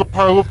 There's a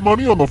pile of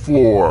money on the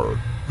floor.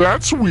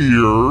 That's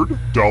weird.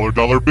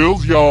 Dollar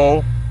bills,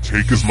 y'all.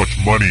 Take as much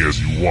money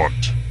as you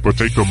want, but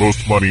take the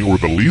most money or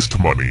the least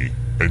money,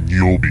 and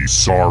you'll be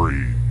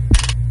sorry.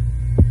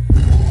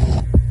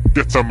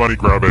 Get some money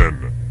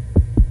grabbing.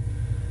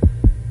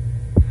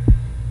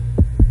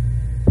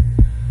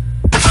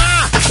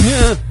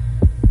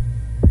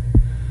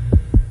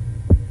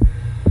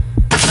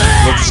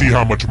 Let's see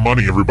how much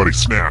money everybody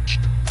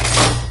snatched.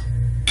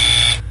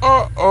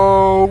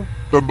 Uh-oh.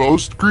 The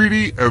most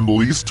greedy and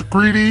least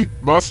greedy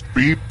must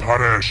be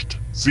punished.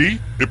 See?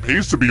 It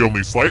pays to be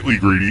only slightly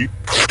greedy.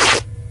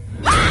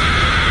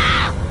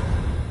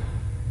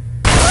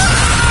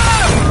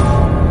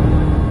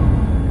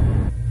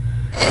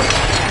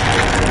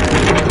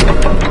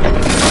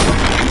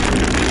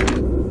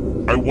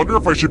 I wonder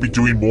if I should be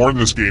doing more in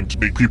this game to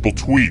make people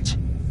tweet.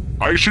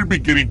 I should be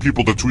getting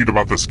people to tweet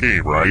about this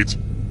game, right?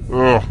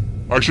 Ugh,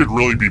 I should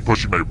really be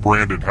pushing my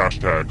branded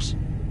hashtags.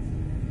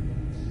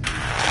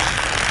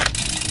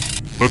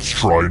 Let's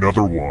try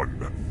another one.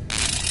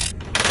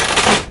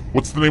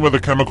 What's the name of the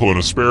chemical in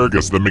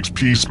asparagus that makes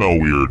pee smell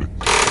weird?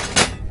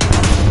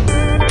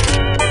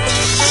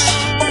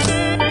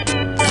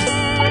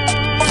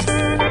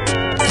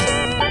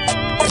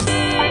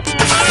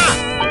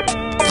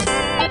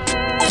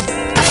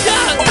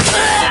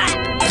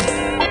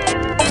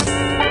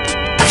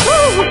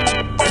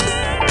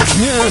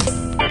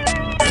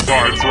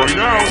 Time's running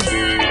out.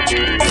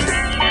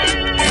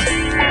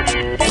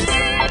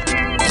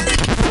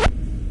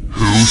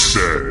 Who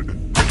said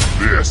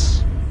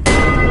this?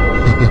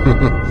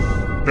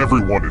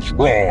 Everyone is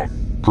wrong.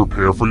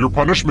 Prepare for your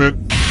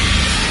punishment.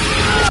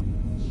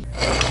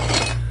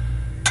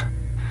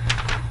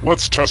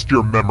 Let's test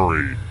your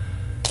memory.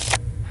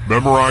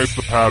 Memorize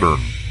the pattern.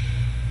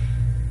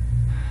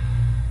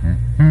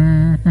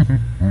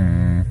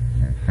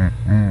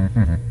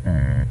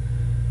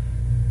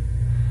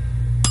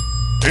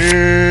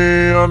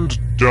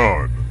 And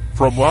done.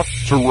 From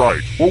left to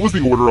right. What was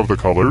the order of the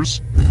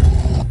colors?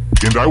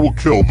 And I will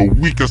kill the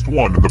weakest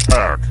one in the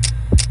pack.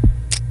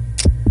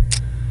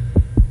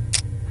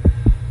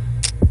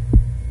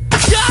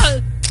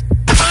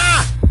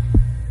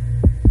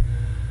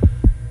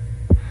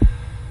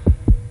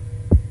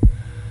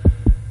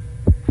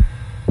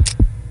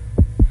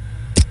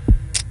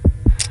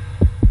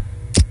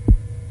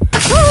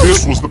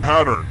 This was the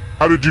pattern.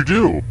 How did you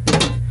do?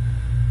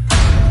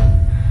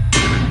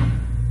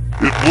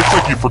 It looks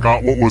like you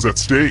forgot what was at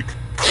stake.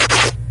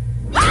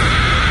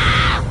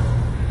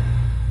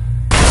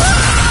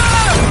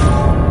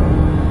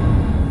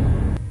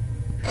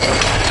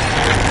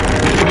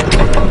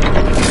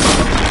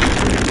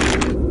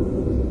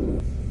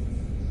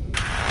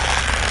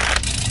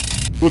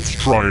 Let's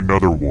try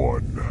another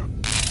one.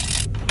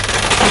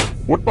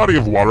 What body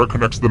of water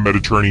connects the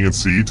Mediterranean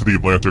Sea to the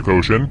Atlantic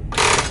Ocean?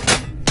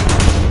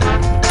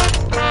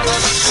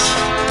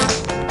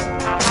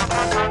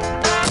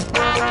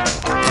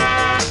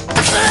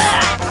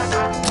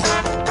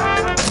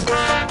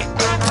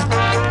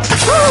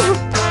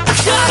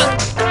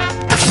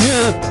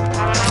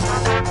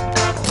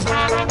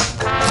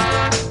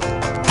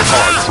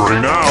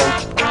 Starting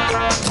out.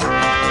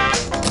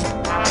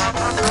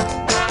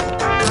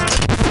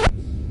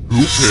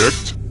 Who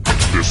picked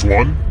this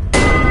one?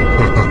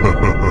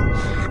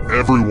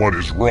 Everyone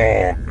is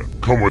wrong.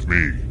 Come with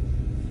me.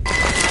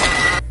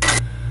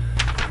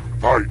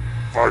 Fight,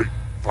 fight,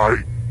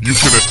 fight. You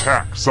can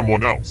attack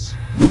someone else.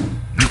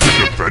 You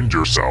can defend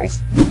yourself.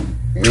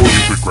 Or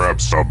you could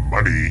grab some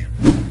money.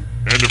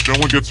 And if no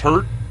one gets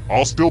hurt,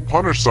 I'll still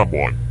punish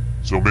someone.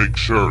 So make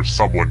sure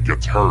someone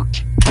gets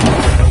hurt.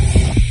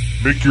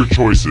 Make your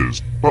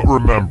choices, but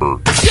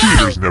remember,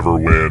 cheaters never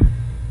win.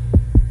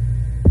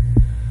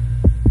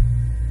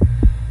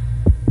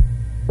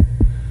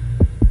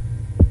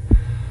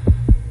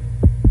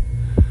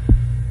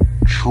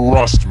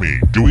 Trust me,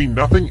 doing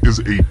nothing is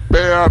a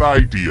bad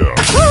idea.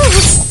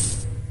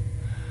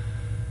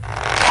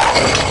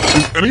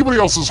 Is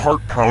anybody else's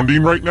heart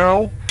pounding right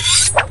now?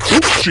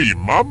 Oochie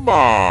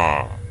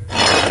mama!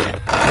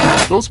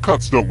 Those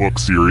cuts don't look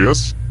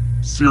serious.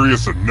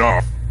 Serious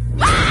enough.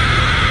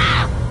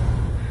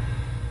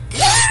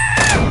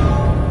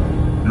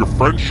 Your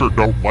friends sure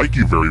don't like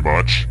you very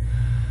much.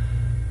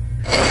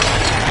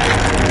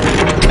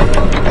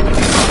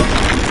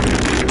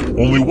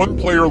 Only one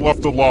player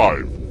left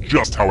alive.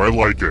 Just how I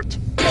like it.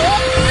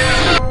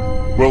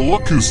 Well,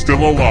 look who's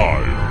still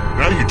alive.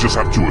 Now you just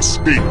have to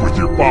escape with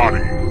your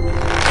body.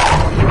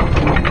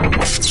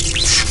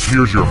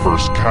 Here's your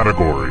first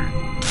category.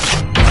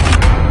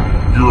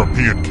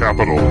 European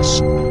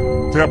capitals.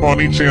 Tap on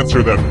each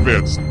answer that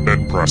fits,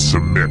 then press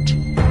submit.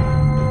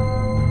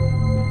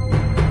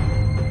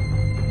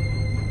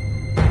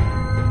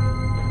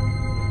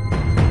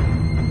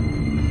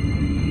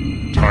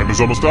 Time is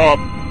almost up.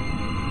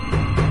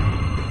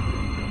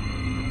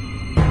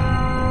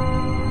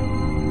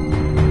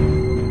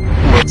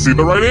 Let's see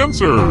the right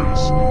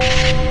answers.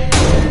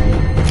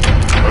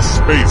 A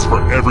space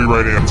for every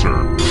right answer.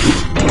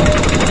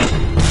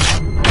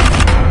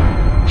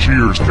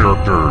 Cheers,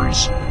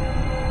 characters.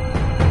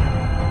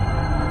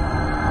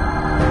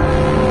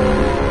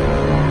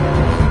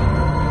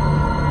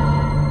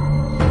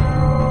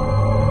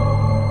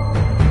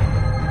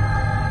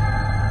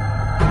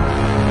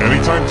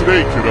 Anytime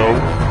today, kiddo.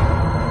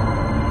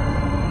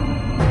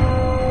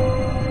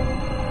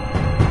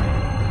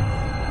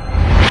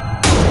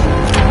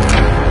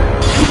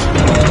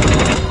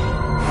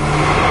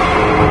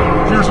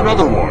 Here's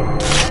another one.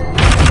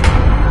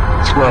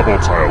 Travel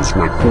tiles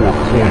worth 4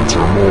 points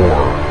or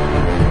more.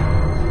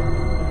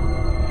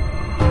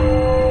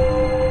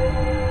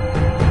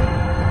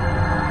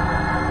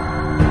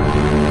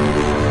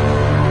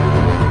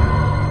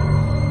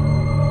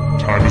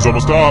 Time is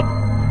almost up.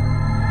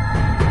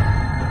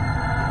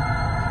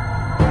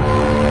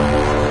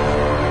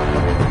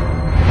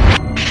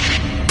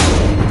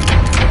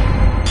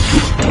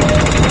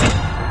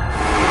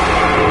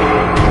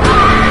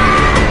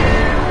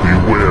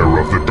 Beware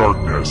of the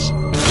darkness.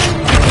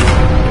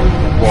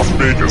 Las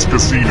Vegas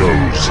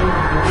casinos.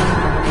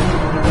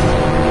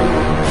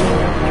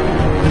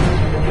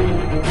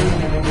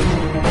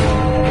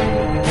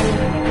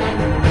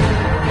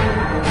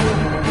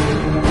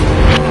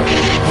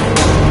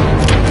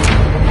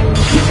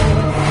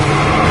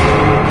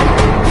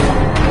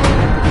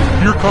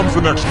 Here comes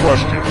the next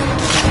question.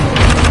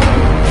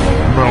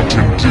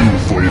 Mountain Dew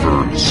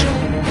flavors.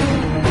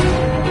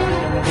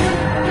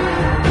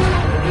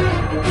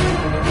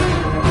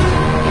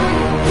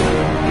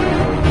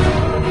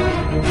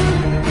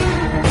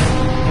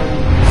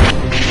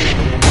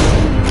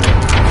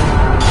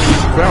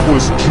 That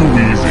was too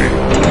easy.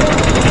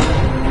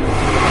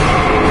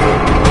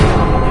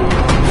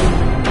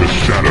 The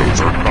shadows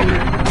are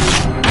coming.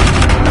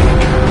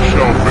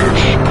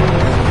 Shellfish.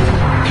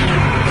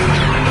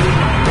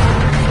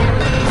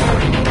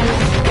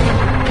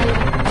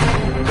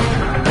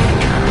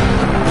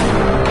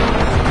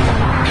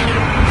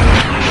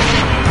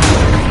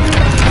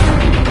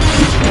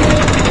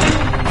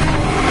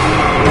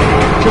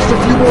 Just a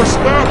few more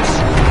steps.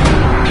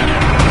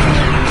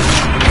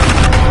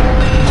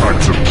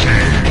 Types of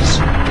cheese.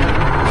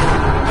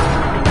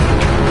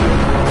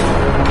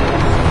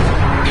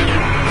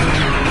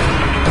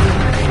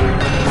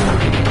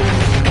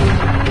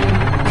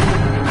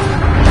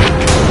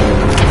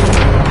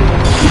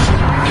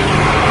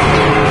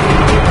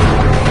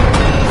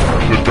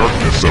 The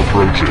darkness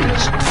approaches.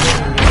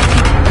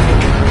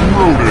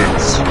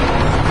 Rodents.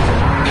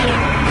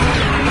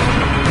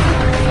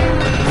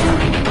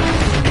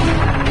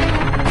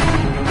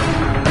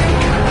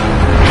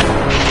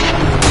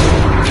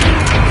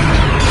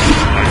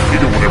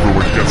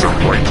 Gets it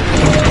right.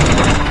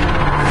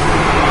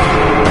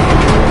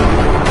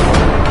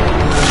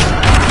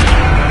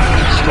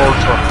 Star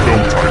Trek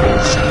film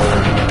titles.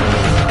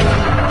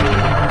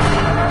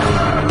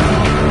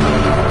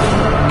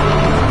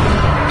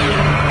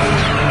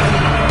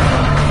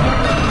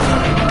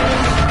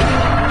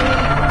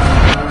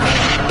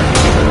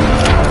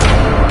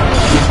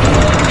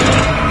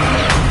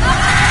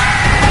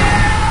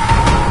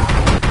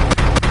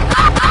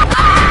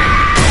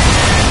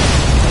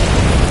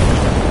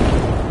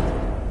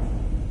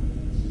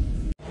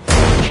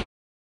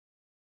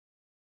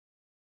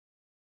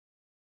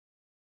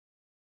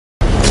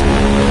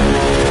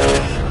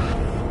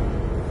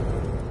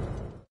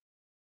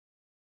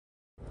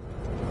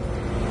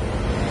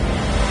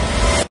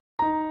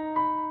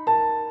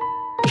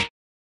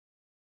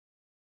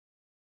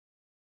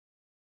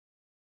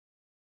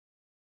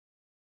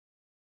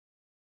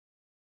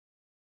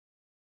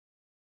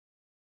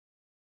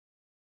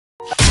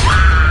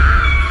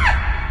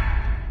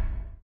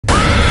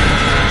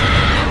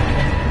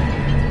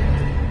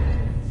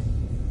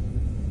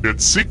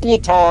 It's sequel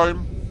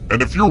time!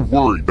 And if you're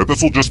worried that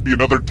this will just be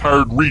another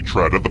tired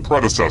retread of the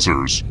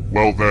predecessors,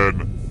 well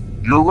then,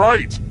 you're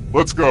right!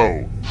 Let's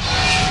go!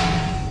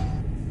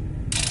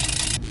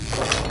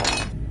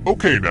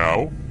 Okay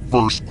now,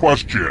 first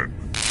question.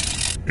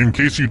 In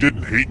case you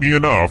didn't hate me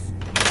enough,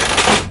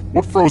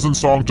 what Frozen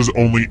song does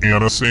only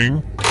Anna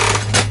sing?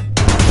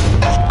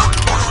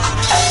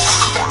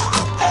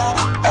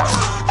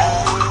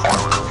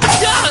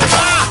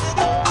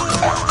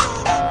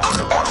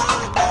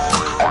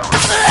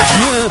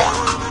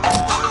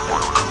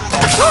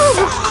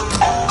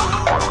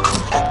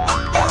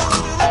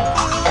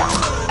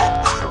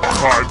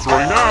 Time's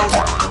running out!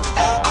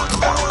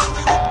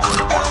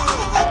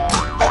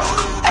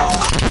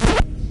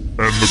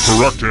 And the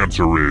correct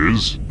answer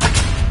is...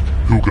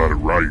 who got it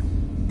right?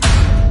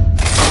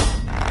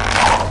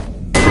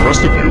 The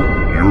rest of you,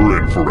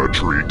 you're in for a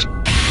treat.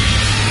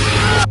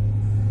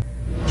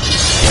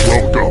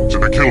 Welcome to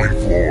the killing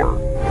floor.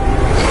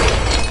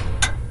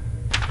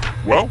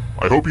 Well,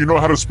 I hope you know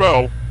how to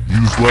spell.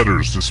 Use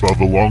letters to spell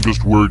the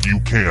longest word you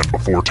can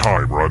before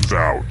time runs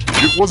out.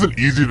 It wasn't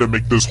easy to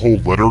make this whole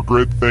letter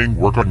grid thing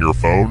work on your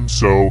phone,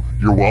 so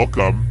you're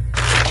welcome.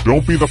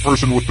 Don't be the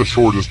person with the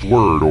shortest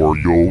word or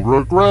you'll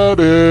regret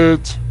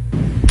it.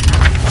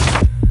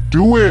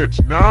 Do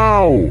it,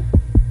 now!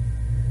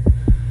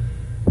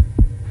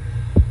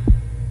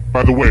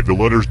 By the way, the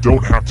letters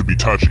don't have to be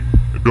touching,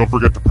 and don't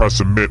forget to press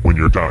submit when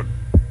you're done.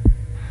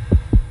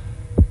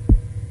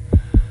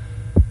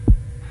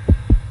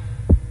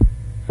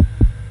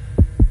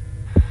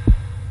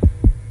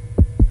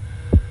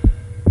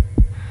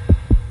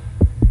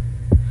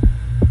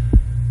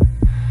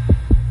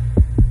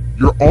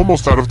 You're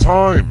almost out of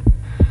time!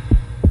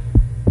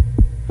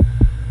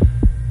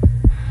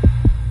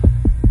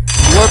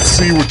 Let's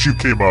see what you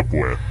came up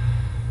with.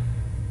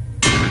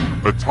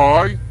 A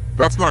tie?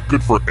 That's not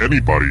good for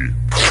anybody.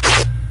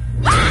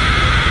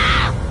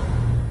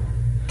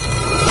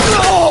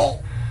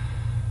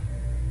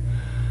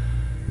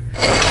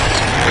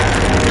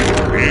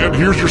 And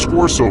here's your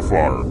score so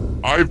far.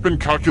 I've been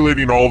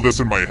calculating all of this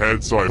in my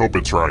head, so I hope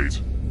it's right.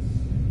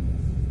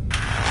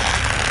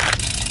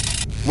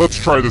 Let's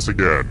try this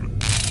again.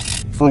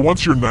 For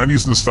once, your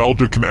 90s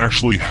nostalgia can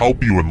actually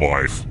help you in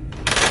life.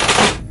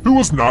 Who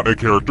was not a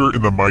character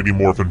in the Mighty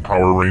Morphin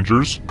Power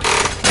Rangers?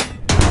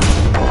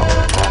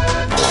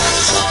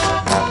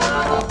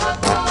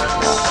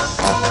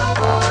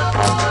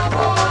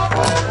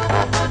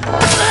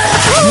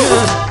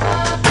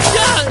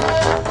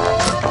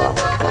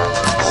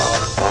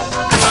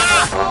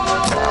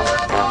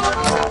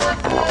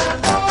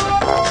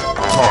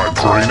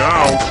 Time's running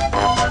out.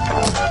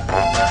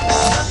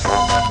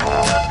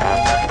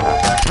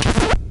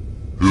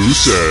 Who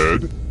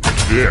said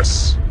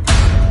this?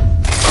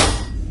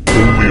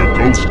 Only a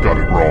ghost got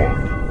it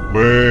wrong.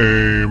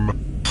 Lame.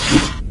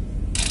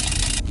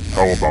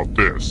 How about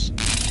this?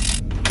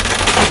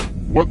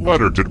 What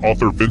letter did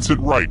author Vincent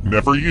Wright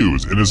never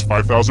use in his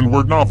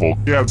 5,000-word novel,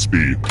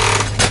 Gadsby?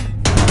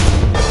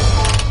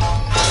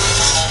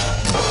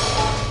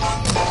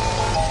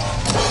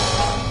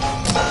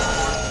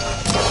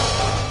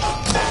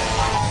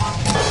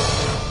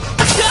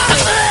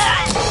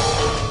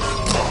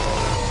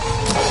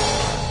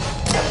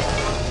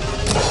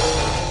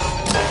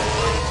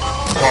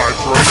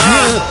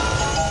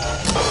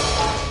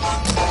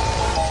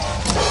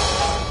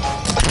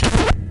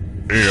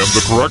 And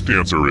the correct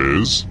answer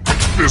is...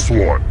 this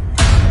one.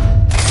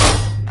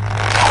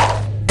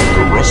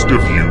 The rest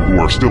of you who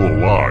are still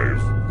alive,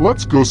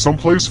 let's go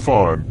someplace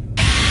fun.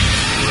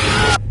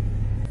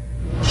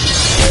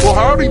 Well,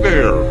 howdy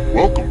there!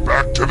 Welcome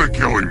back to the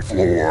killing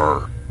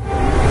floor.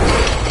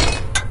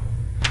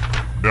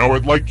 Now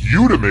I'd like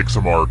you to make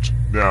some art.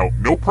 Now,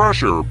 no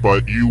pressure,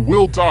 but you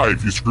will die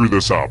if you screw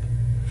this up.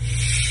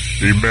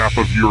 A map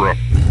of Europe.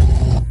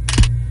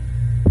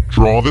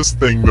 Draw this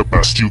thing the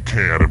best you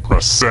can and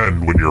press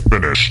send when you're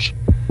finished.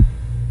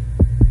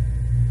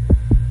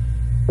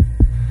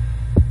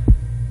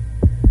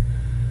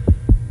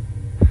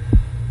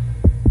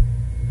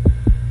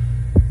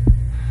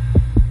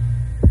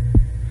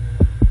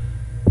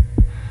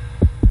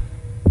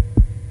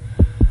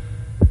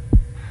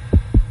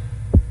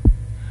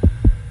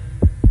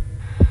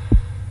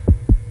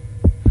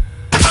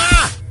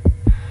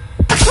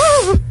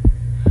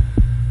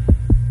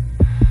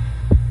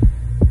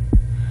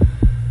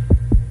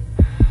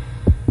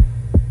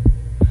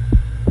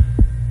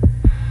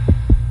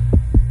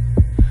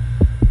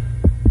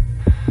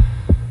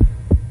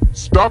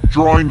 Stop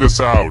drawing this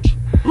out.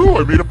 Ooh,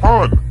 I made a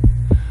pun.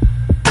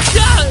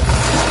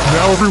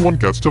 Now everyone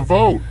gets to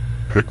vote.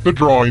 Pick the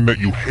drawing that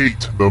you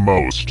hate the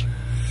most.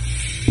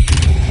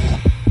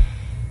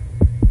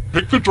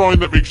 Pick the drawing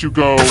that makes you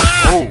go,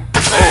 oh,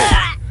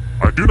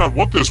 I do not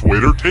want this,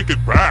 waiter, take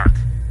it back.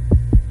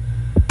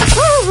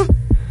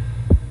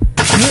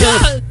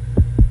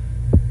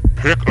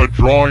 Pick a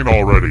drawing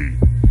already.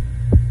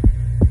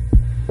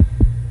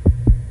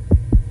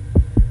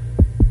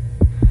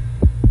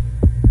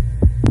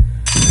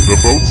 The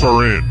votes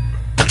are in.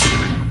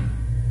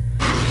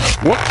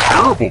 What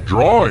terrible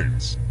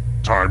drawings!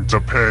 Time to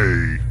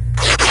pay.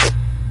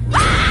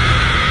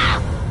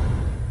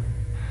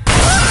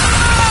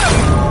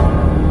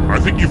 I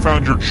think you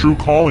found your true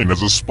calling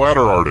as a splatter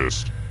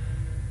artist.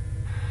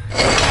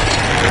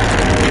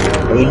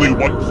 Only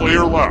one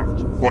player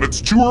left, but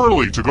it's too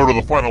early to go to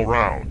the final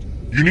round.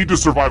 You need to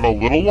survive a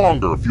little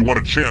longer if you want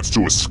a chance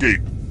to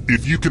escape.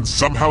 If you can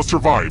somehow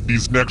survive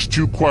these next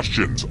 2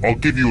 questions, I'll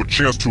give you a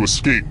chance to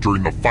escape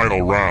during the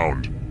final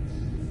round.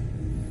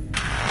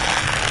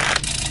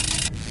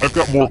 I've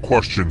got more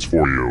questions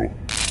for you.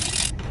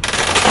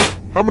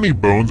 How many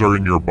bones are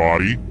in your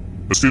body?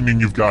 Assuming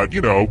you've got,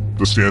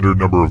 the standard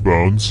number of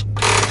bones.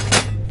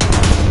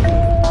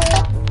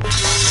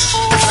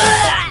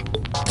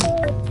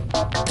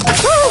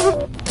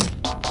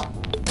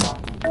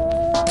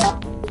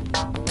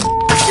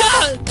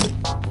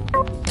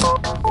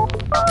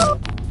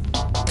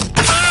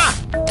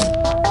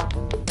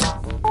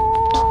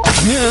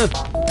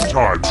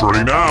 Time's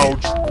running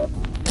out.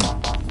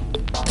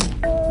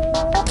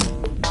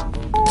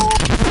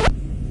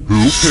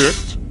 Who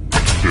picked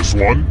this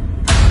one?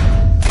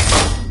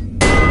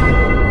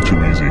 Too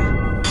easy.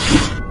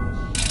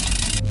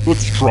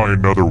 Let's try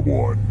another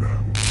one.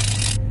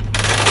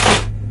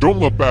 Don't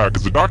Look Back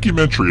is a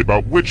documentary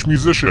about which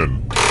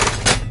musician?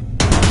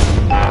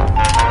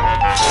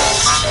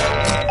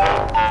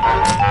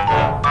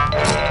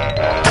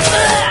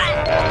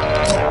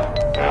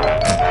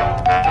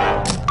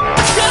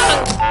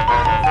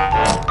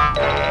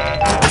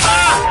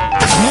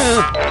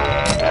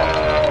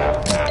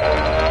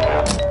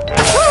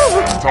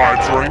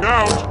 Time's running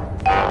out.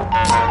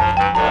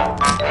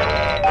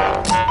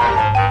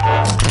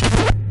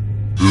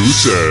 Who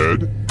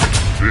said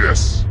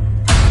this?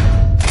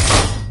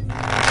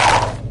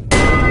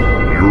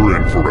 You're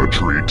in for a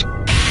treat.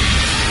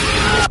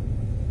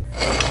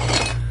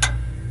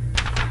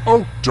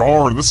 Oh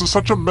darn, this is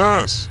such a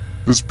mess.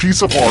 This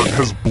piece of art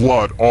has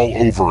blood all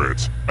over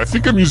it. I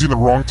think I'm using the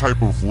wrong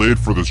type of lid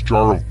for this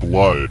jar of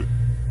blood.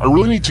 I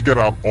really need to get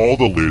out all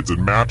the lids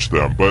and match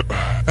them, but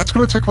that's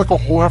gonna take like a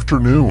whole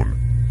afternoon.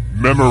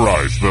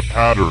 Memorize the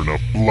pattern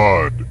of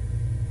blood.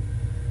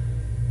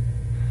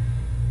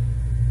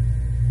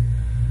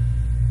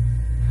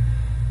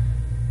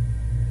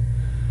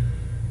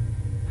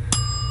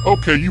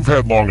 Okay, you've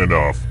had long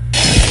enough.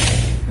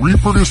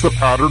 Reproduce the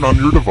pattern on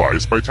your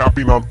device by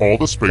tapping on all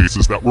the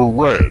spaces that were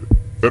red.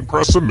 Then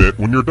press submit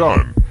when you're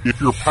done.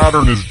 If your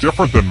pattern is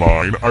different than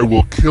mine, I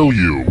will kill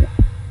you.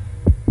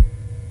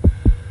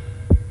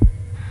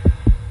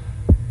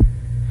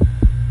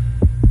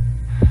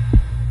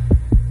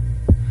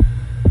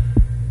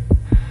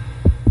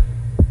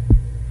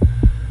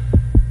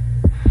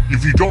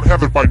 If you don't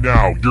have it by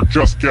now, you're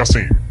just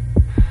guessing.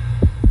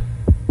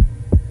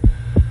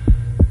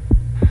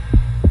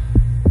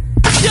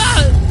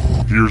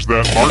 Here's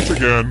that art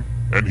again,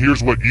 and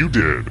here's what you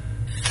did.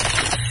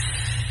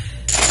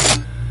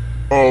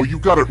 Oh, you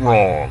got it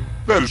wrong.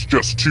 That is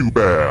just too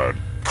bad.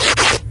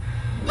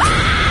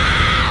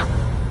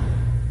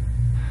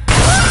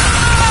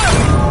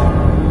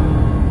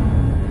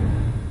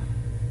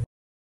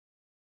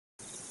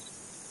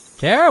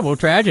 Terrible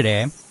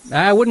tragedy.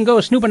 I wouldn't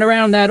go snooping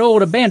around that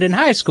old abandoned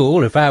high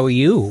school if I were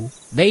you.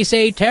 They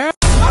say terrible.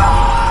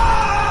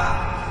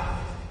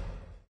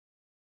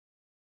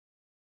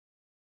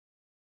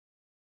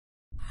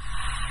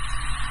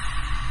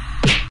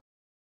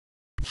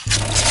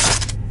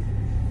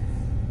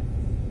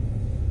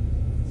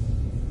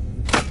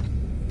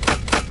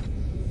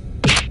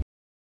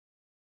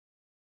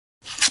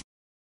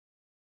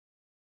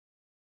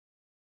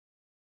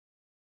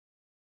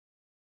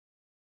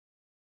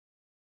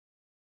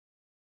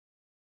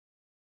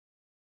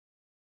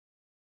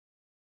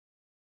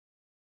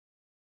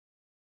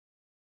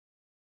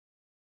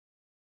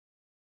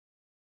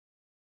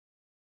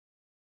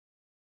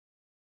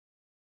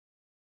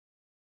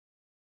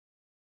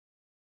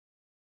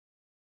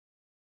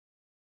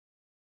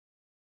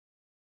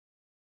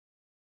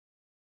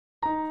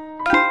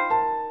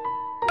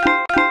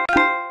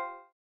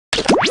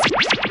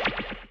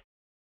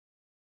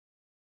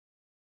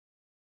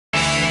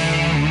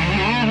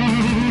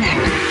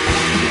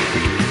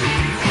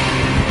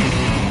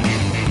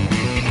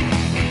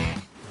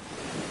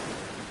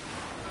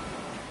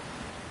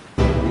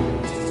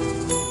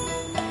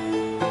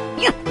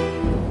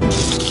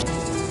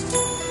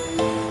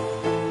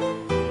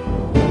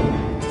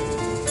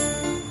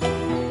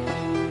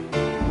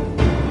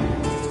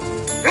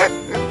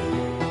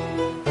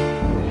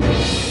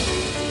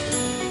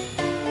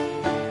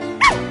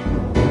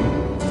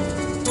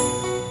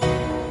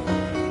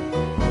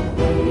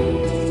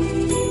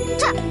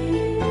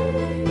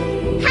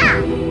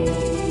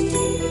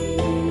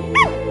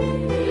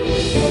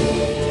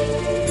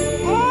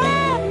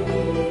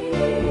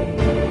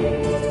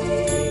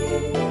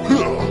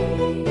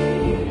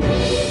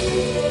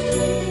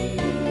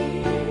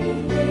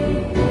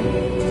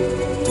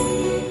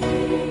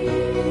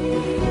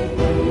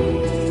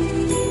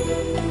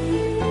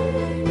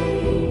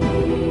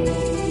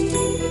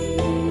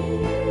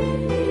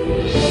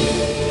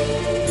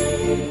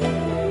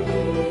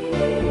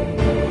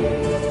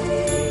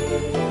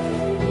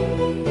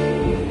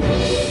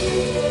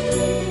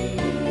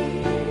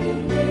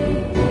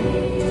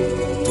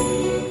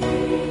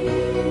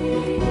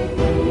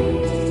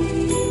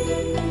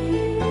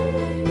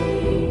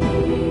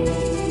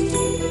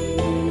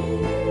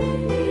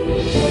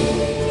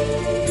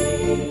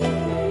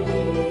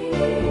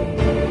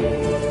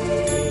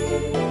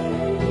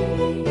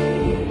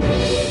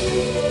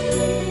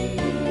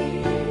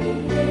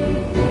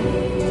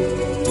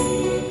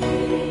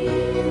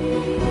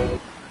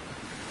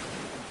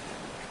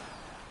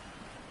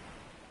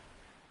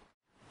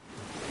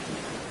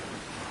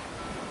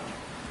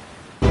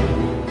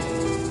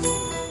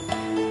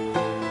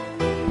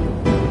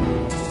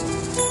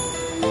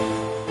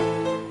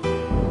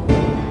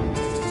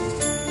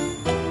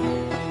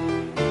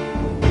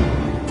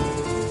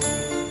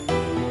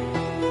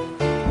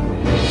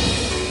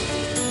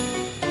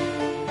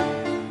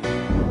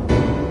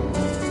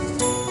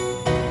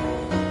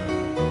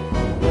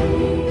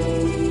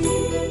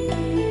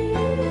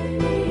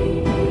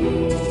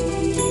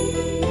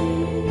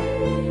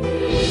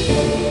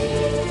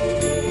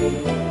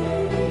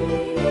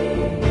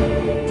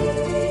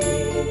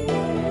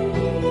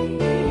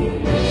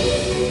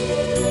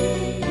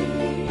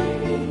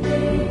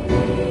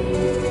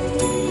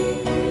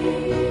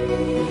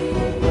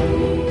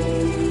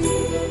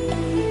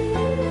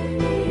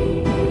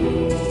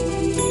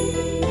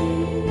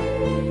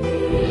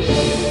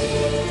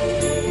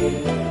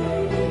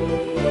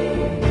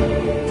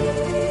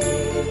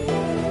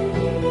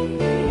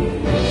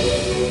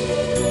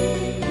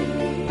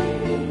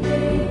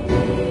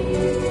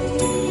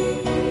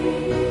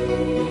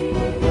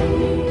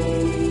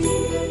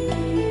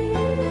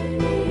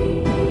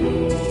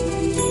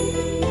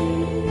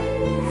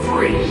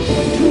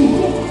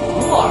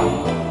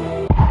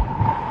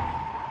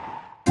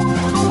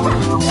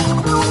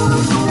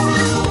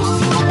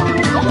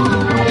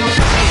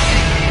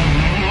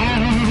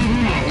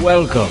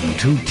 Welcome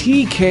to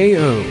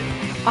TKO.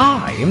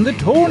 I am the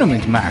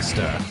Tournament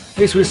Master.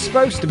 This was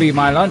supposed to be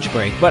my lunch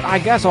break, but I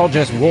guess I'll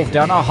just wolf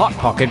down a Hot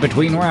Pocket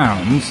between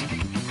rounds.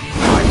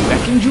 I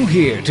beckoned you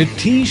here to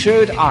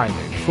T-Shirt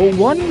Island for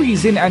one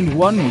reason and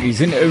one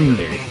reason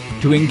only.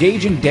 To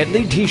engage in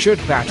deadly T-shirt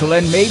battle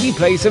and maybe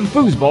play some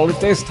foosball if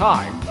there's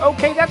time.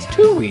 Okay, that's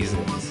 2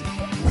 reasons.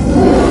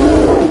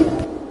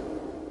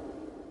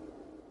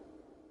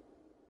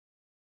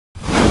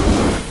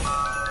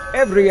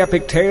 Every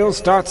epic tale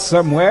starts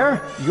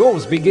somewhere.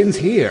 Yours begins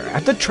here,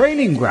 at the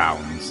training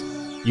grounds.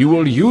 You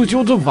will use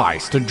your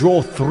device to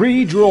draw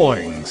 3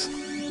 drawings.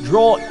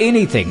 Draw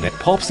anything that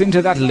pops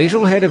into that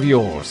little head of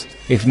yours.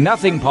 If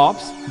nothing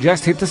pops,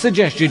 just hit the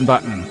suggestion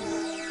button.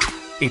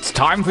 It's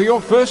time for your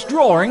first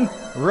drawing,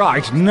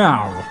 right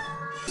now.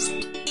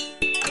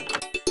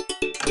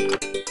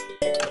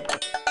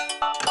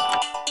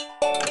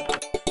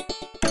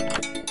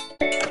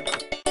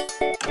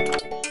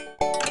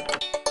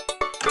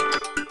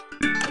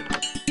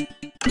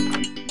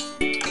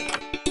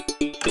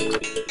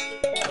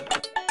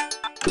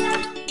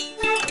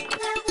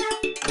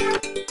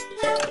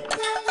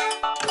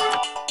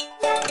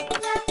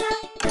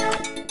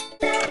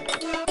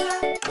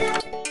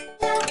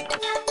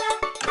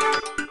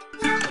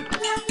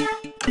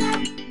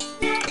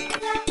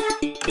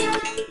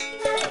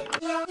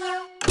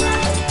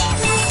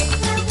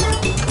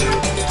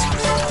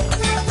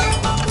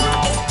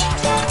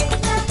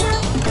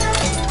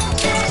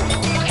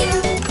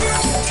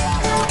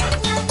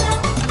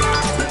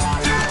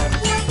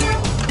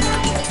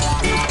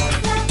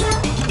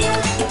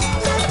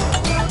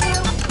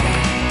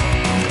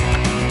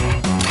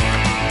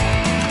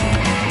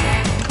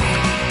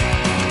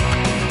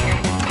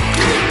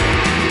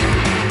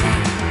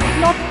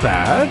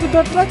 Bad,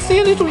 but let's see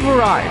a little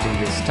variety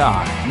this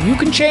time. You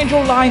can change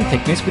your line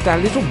thickness with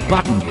that little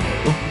button, you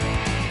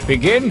know.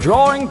 Begin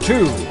drawing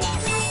 2.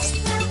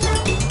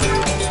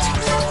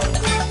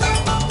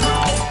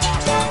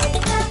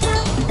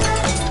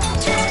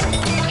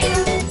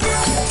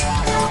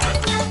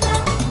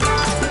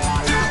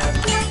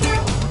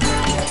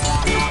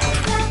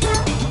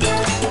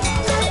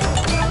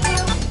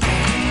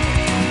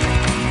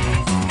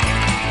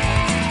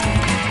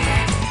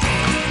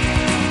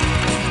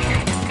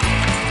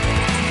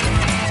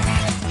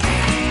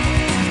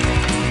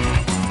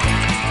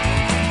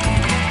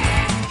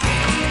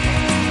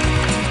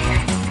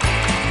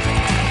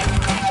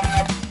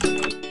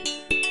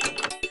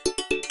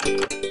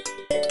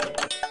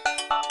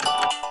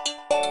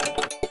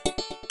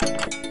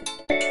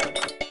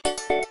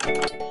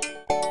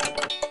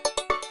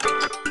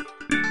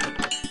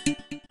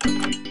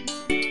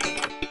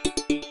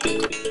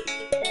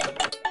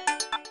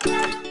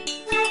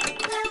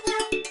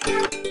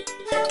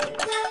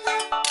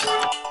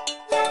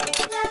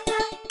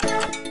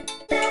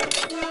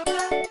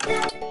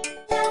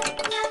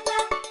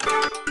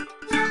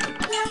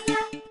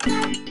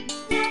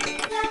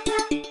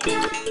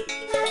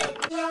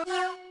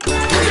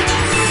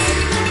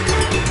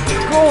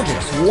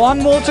 Gorgeous. 1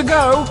 more to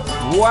go.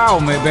 Wow,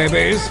 me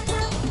babies.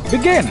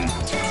 Begin.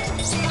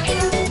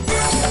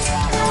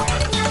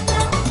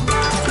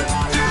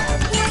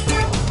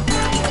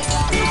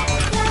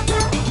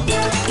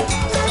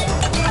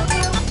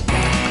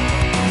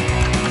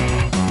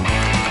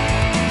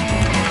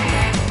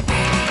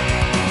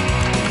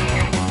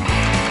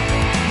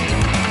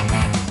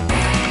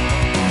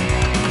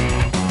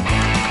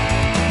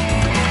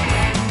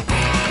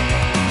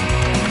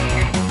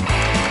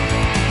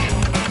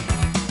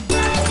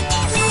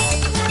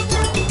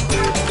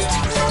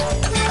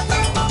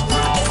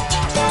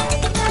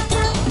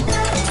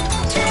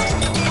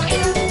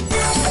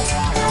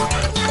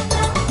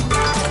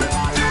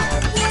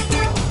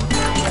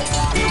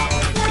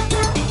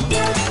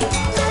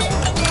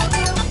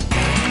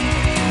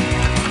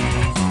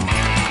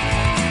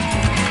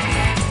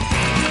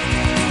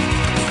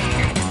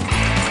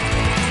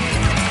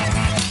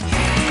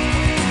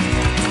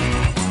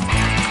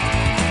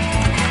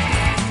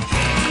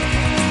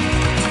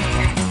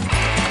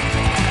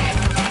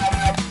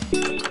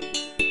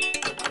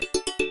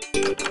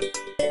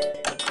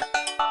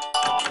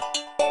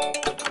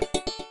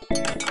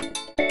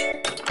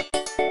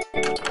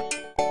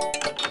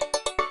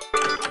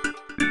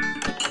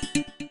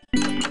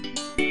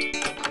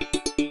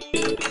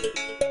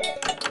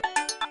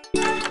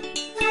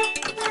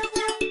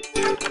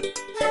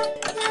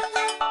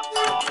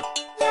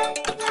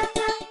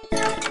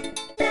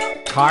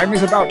 Time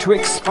is about to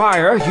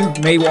expire. You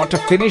may want to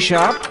finish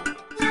up.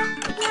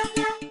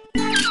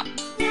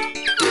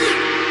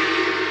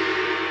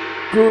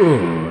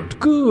 Good,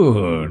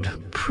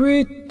 good.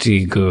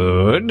 Pretty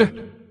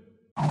good.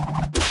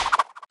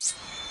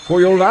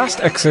 For your last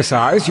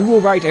exercise, you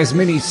will write as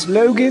many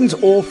slogans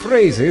or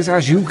phrases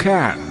as you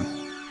can.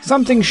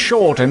 Something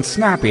short and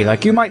snappy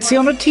like you might see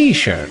on a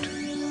t-shirt.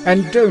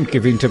 And don't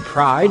give in to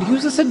pride.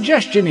 Use a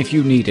suggestion if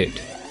you need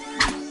it.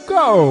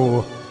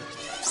 Go!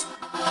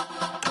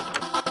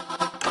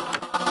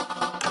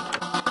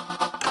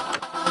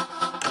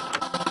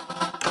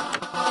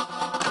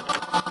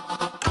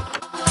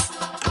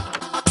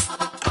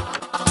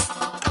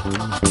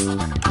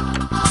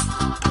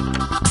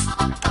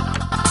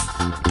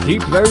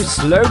 Keep those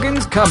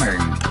slogans coming.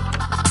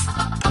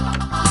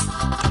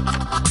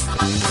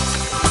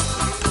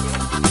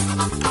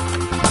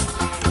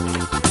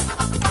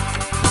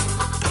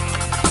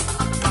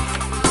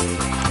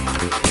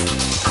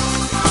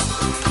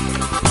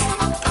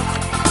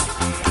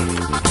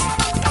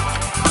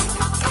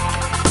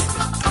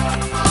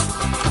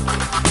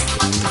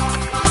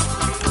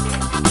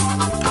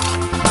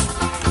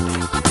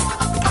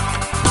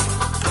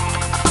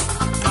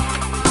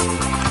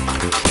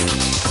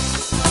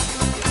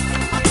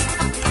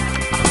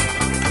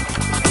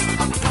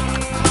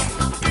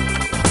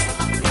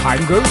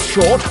 Time goes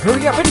short.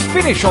 Hurry up and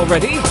finish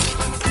already.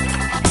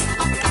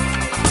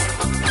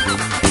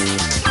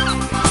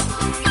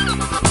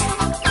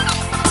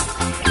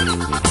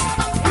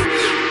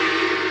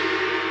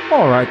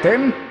 All right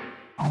then.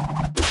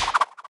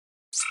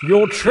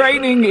 Your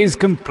training is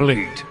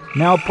complete.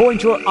 Now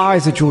point your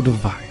eyes at your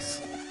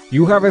device.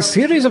 You have a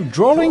series of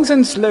drawings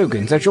and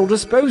slogans at your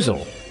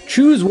disposal.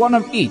 Choose one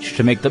of each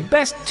to make the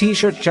best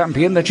t-shirt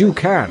champion that you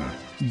can.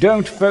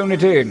 Don't phone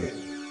it in.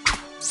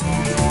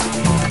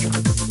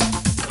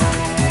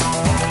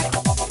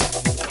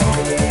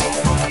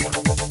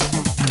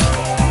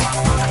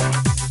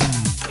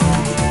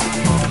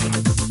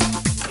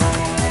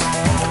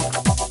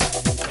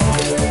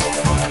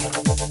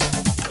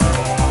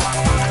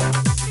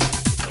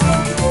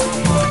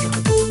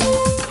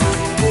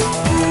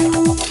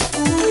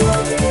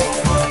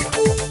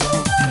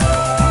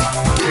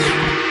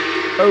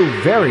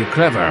 Oh, very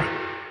clever.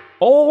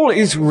 All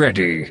is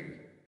ready.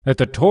 Let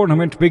the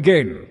tournament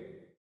begin.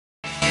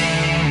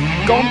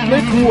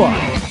 Gauntlet 1.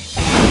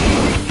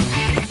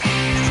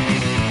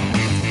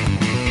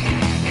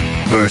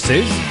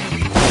 Versus...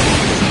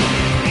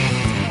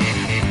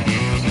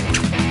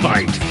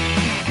 Fight.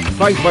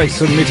 Fight by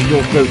submitting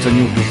your votes on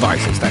your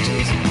devices, that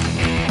is.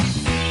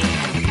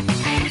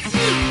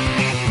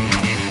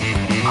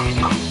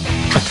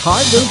 A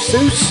tie vote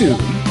so soon?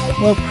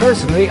 Well,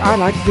 personally, I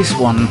like this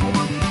one.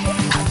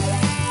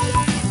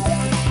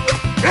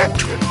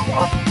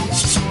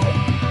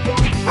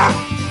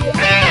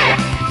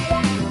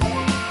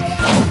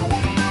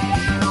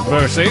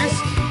 Versus...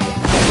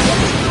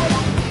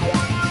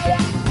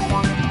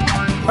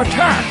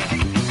 Attack!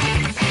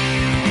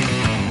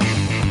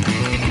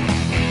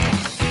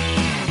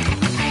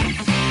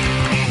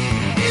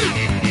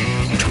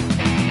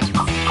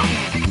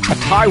 A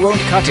tie won't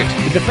cut it.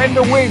 The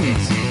defender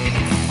wins.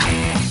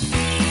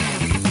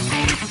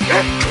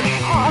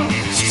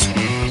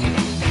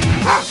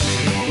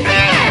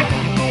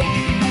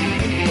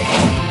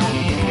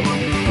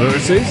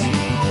 Versus...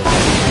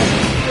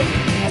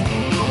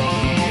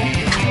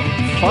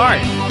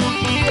 Fight!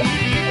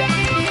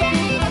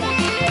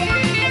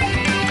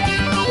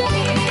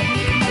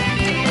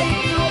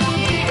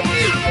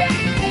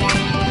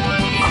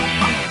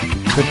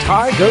 The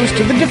tie goes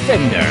to the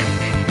defender.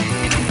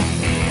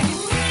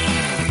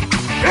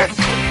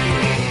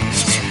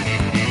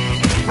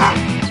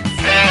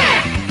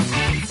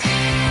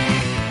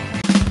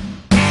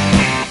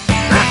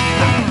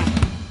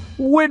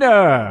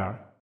 Winner!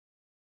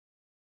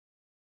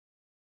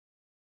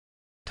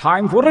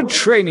 Time for a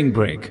training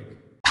break.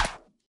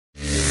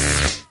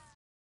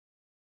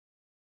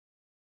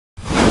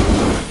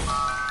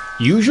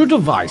 Use your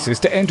devices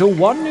to enter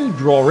one new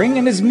drawing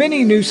and as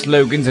many new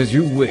slogans as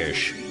you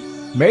wish.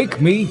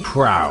 Make me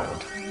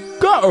proud.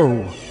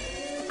 Go!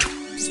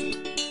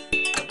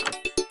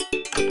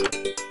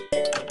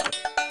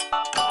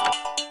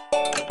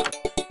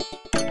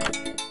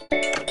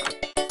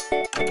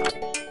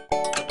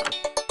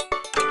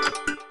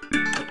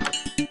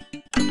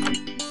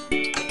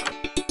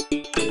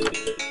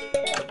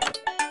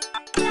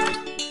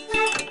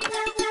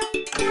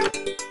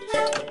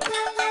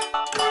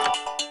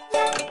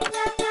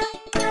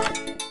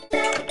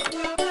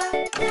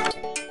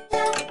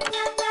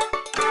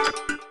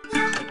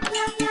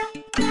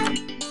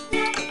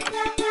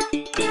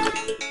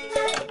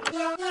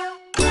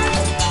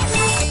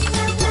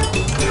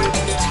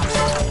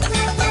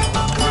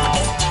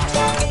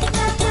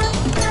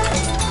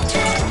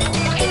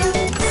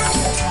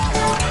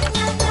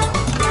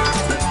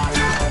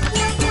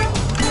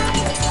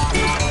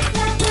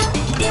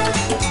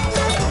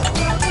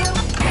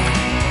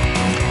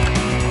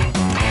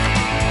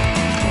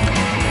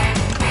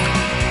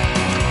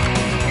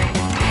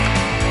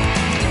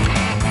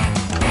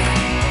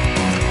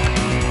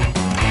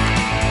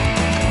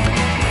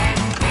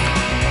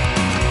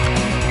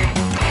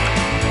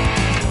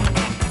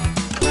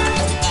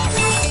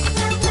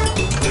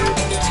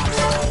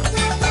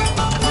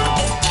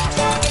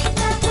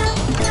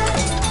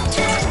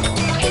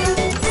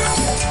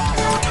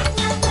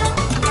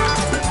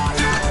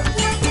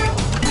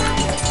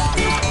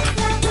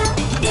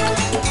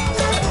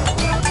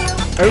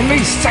 Only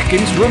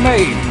seconds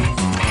remain.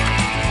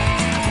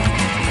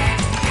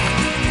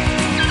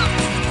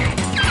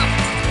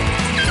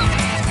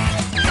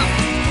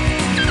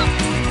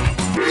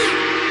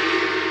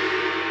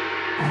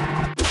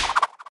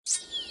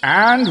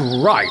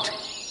 And right.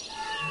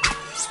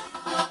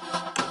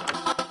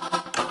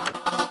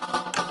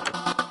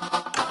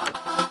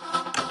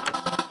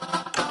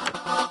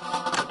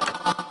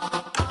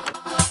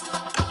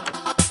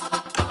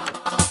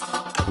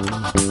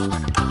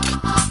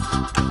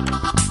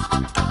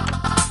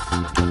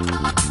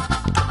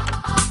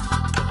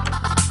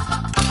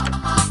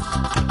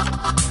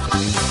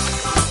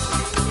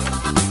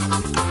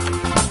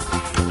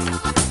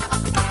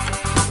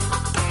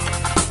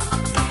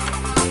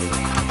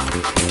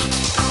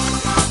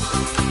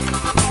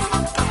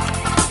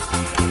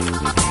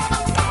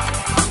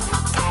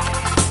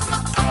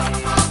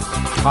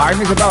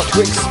 Time is about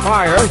to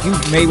expire. You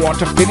may want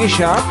to finish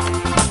up.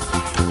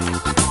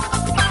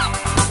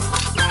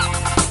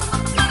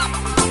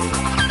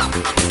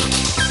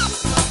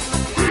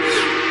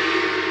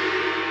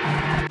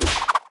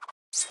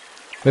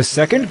 The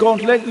second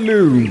gauntlet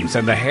looms,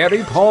 and the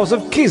hairy paws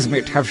of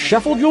Kismet have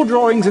shuffled your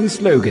drawings and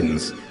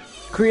slogans.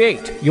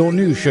 Create your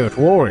new shirt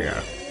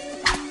warrior.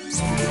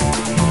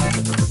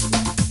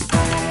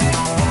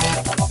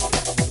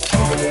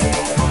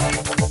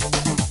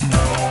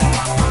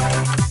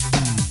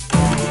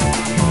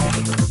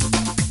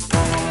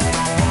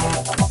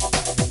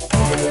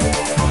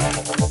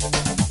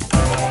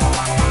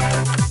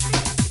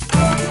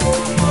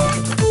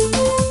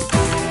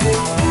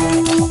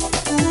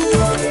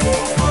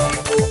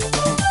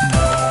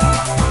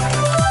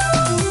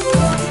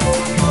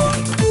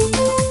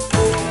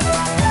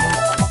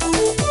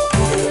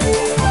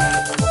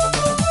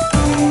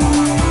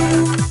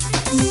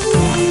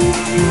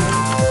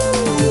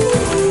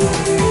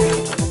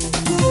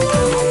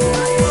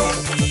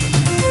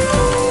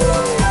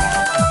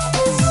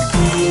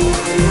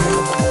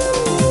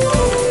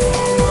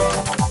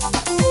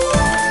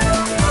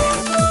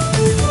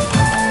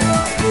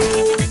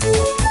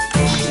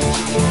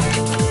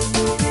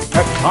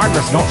 Time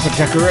is not for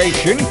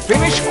decoration.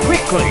 Finish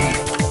quickly.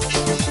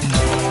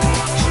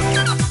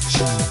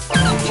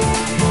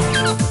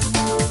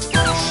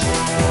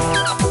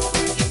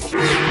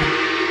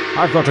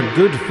 I've got a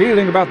good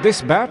feeling about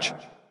this batch.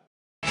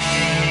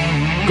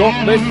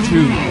 Gauntlet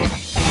 2.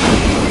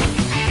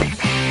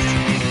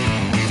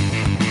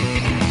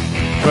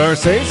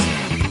 Versus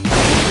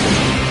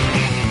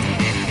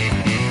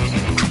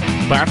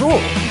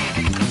Battle.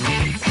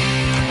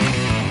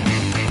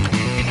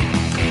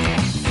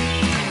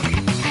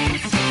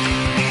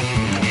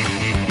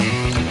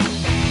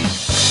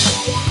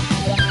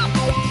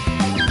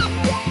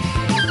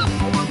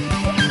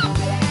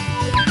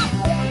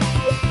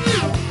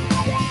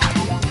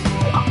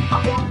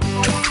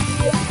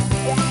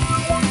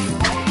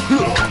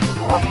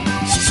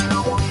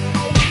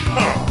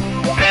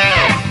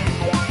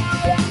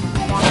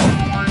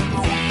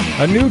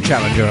 A new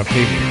challenger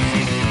appears.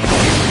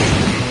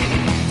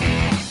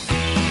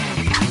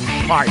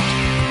 Fight!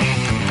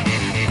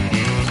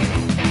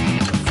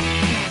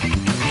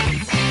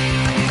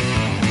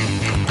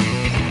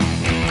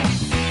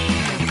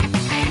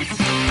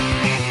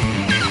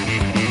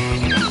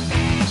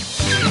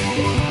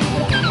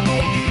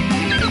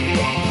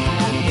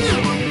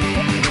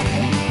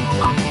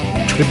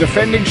 The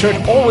defending shirt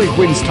always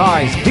wins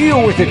ties.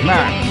 Deal with it,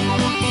 man!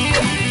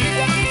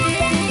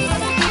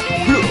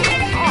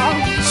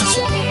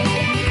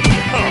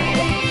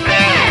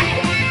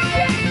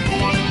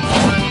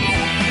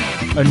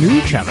 A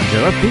new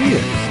challenger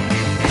appears.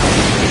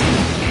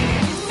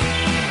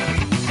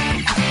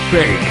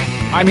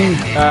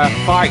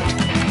 Fight.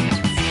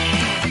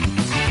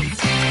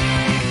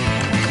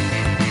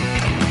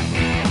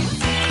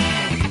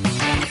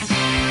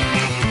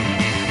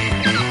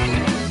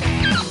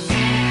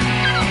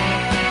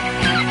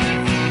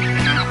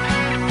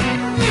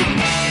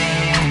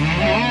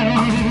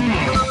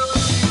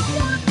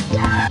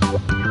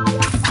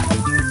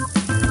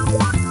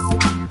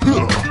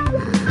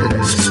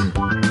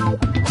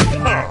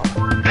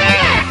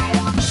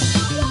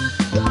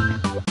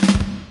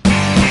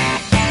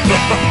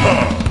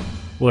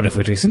 What if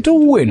it isn't a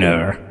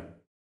winner?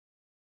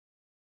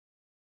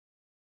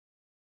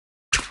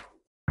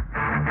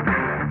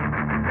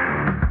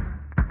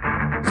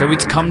 So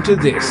it's come to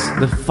this,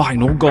 the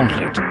final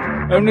gauntlet.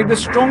 Only the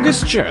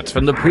strongest shirts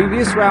from the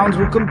previous rounds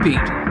will compete,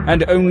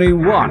 and only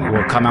one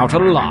will come out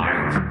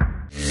alive.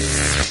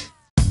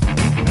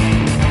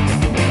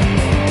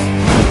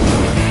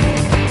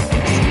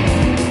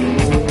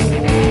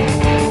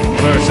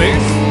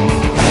 Versus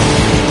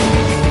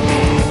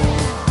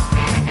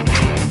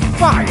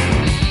Fight!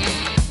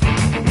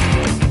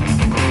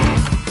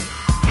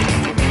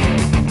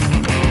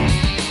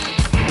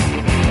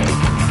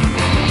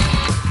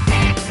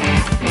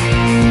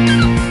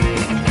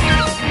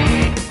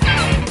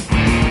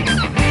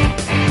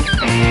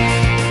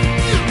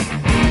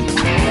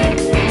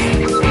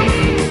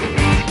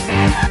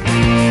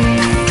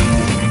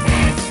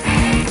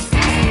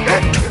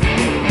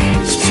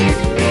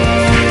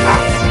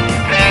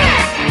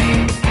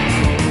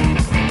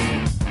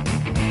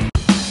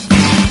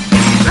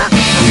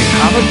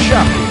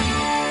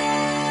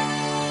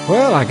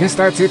 Well, I guess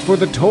that's it for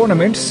the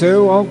tournament,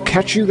 so I'll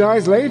catch you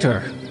guys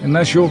later.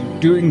 Unless you're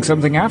doing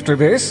something after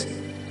this.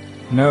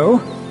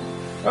 No?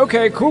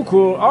 Okay,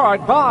 cool.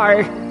 Alright,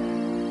 bye!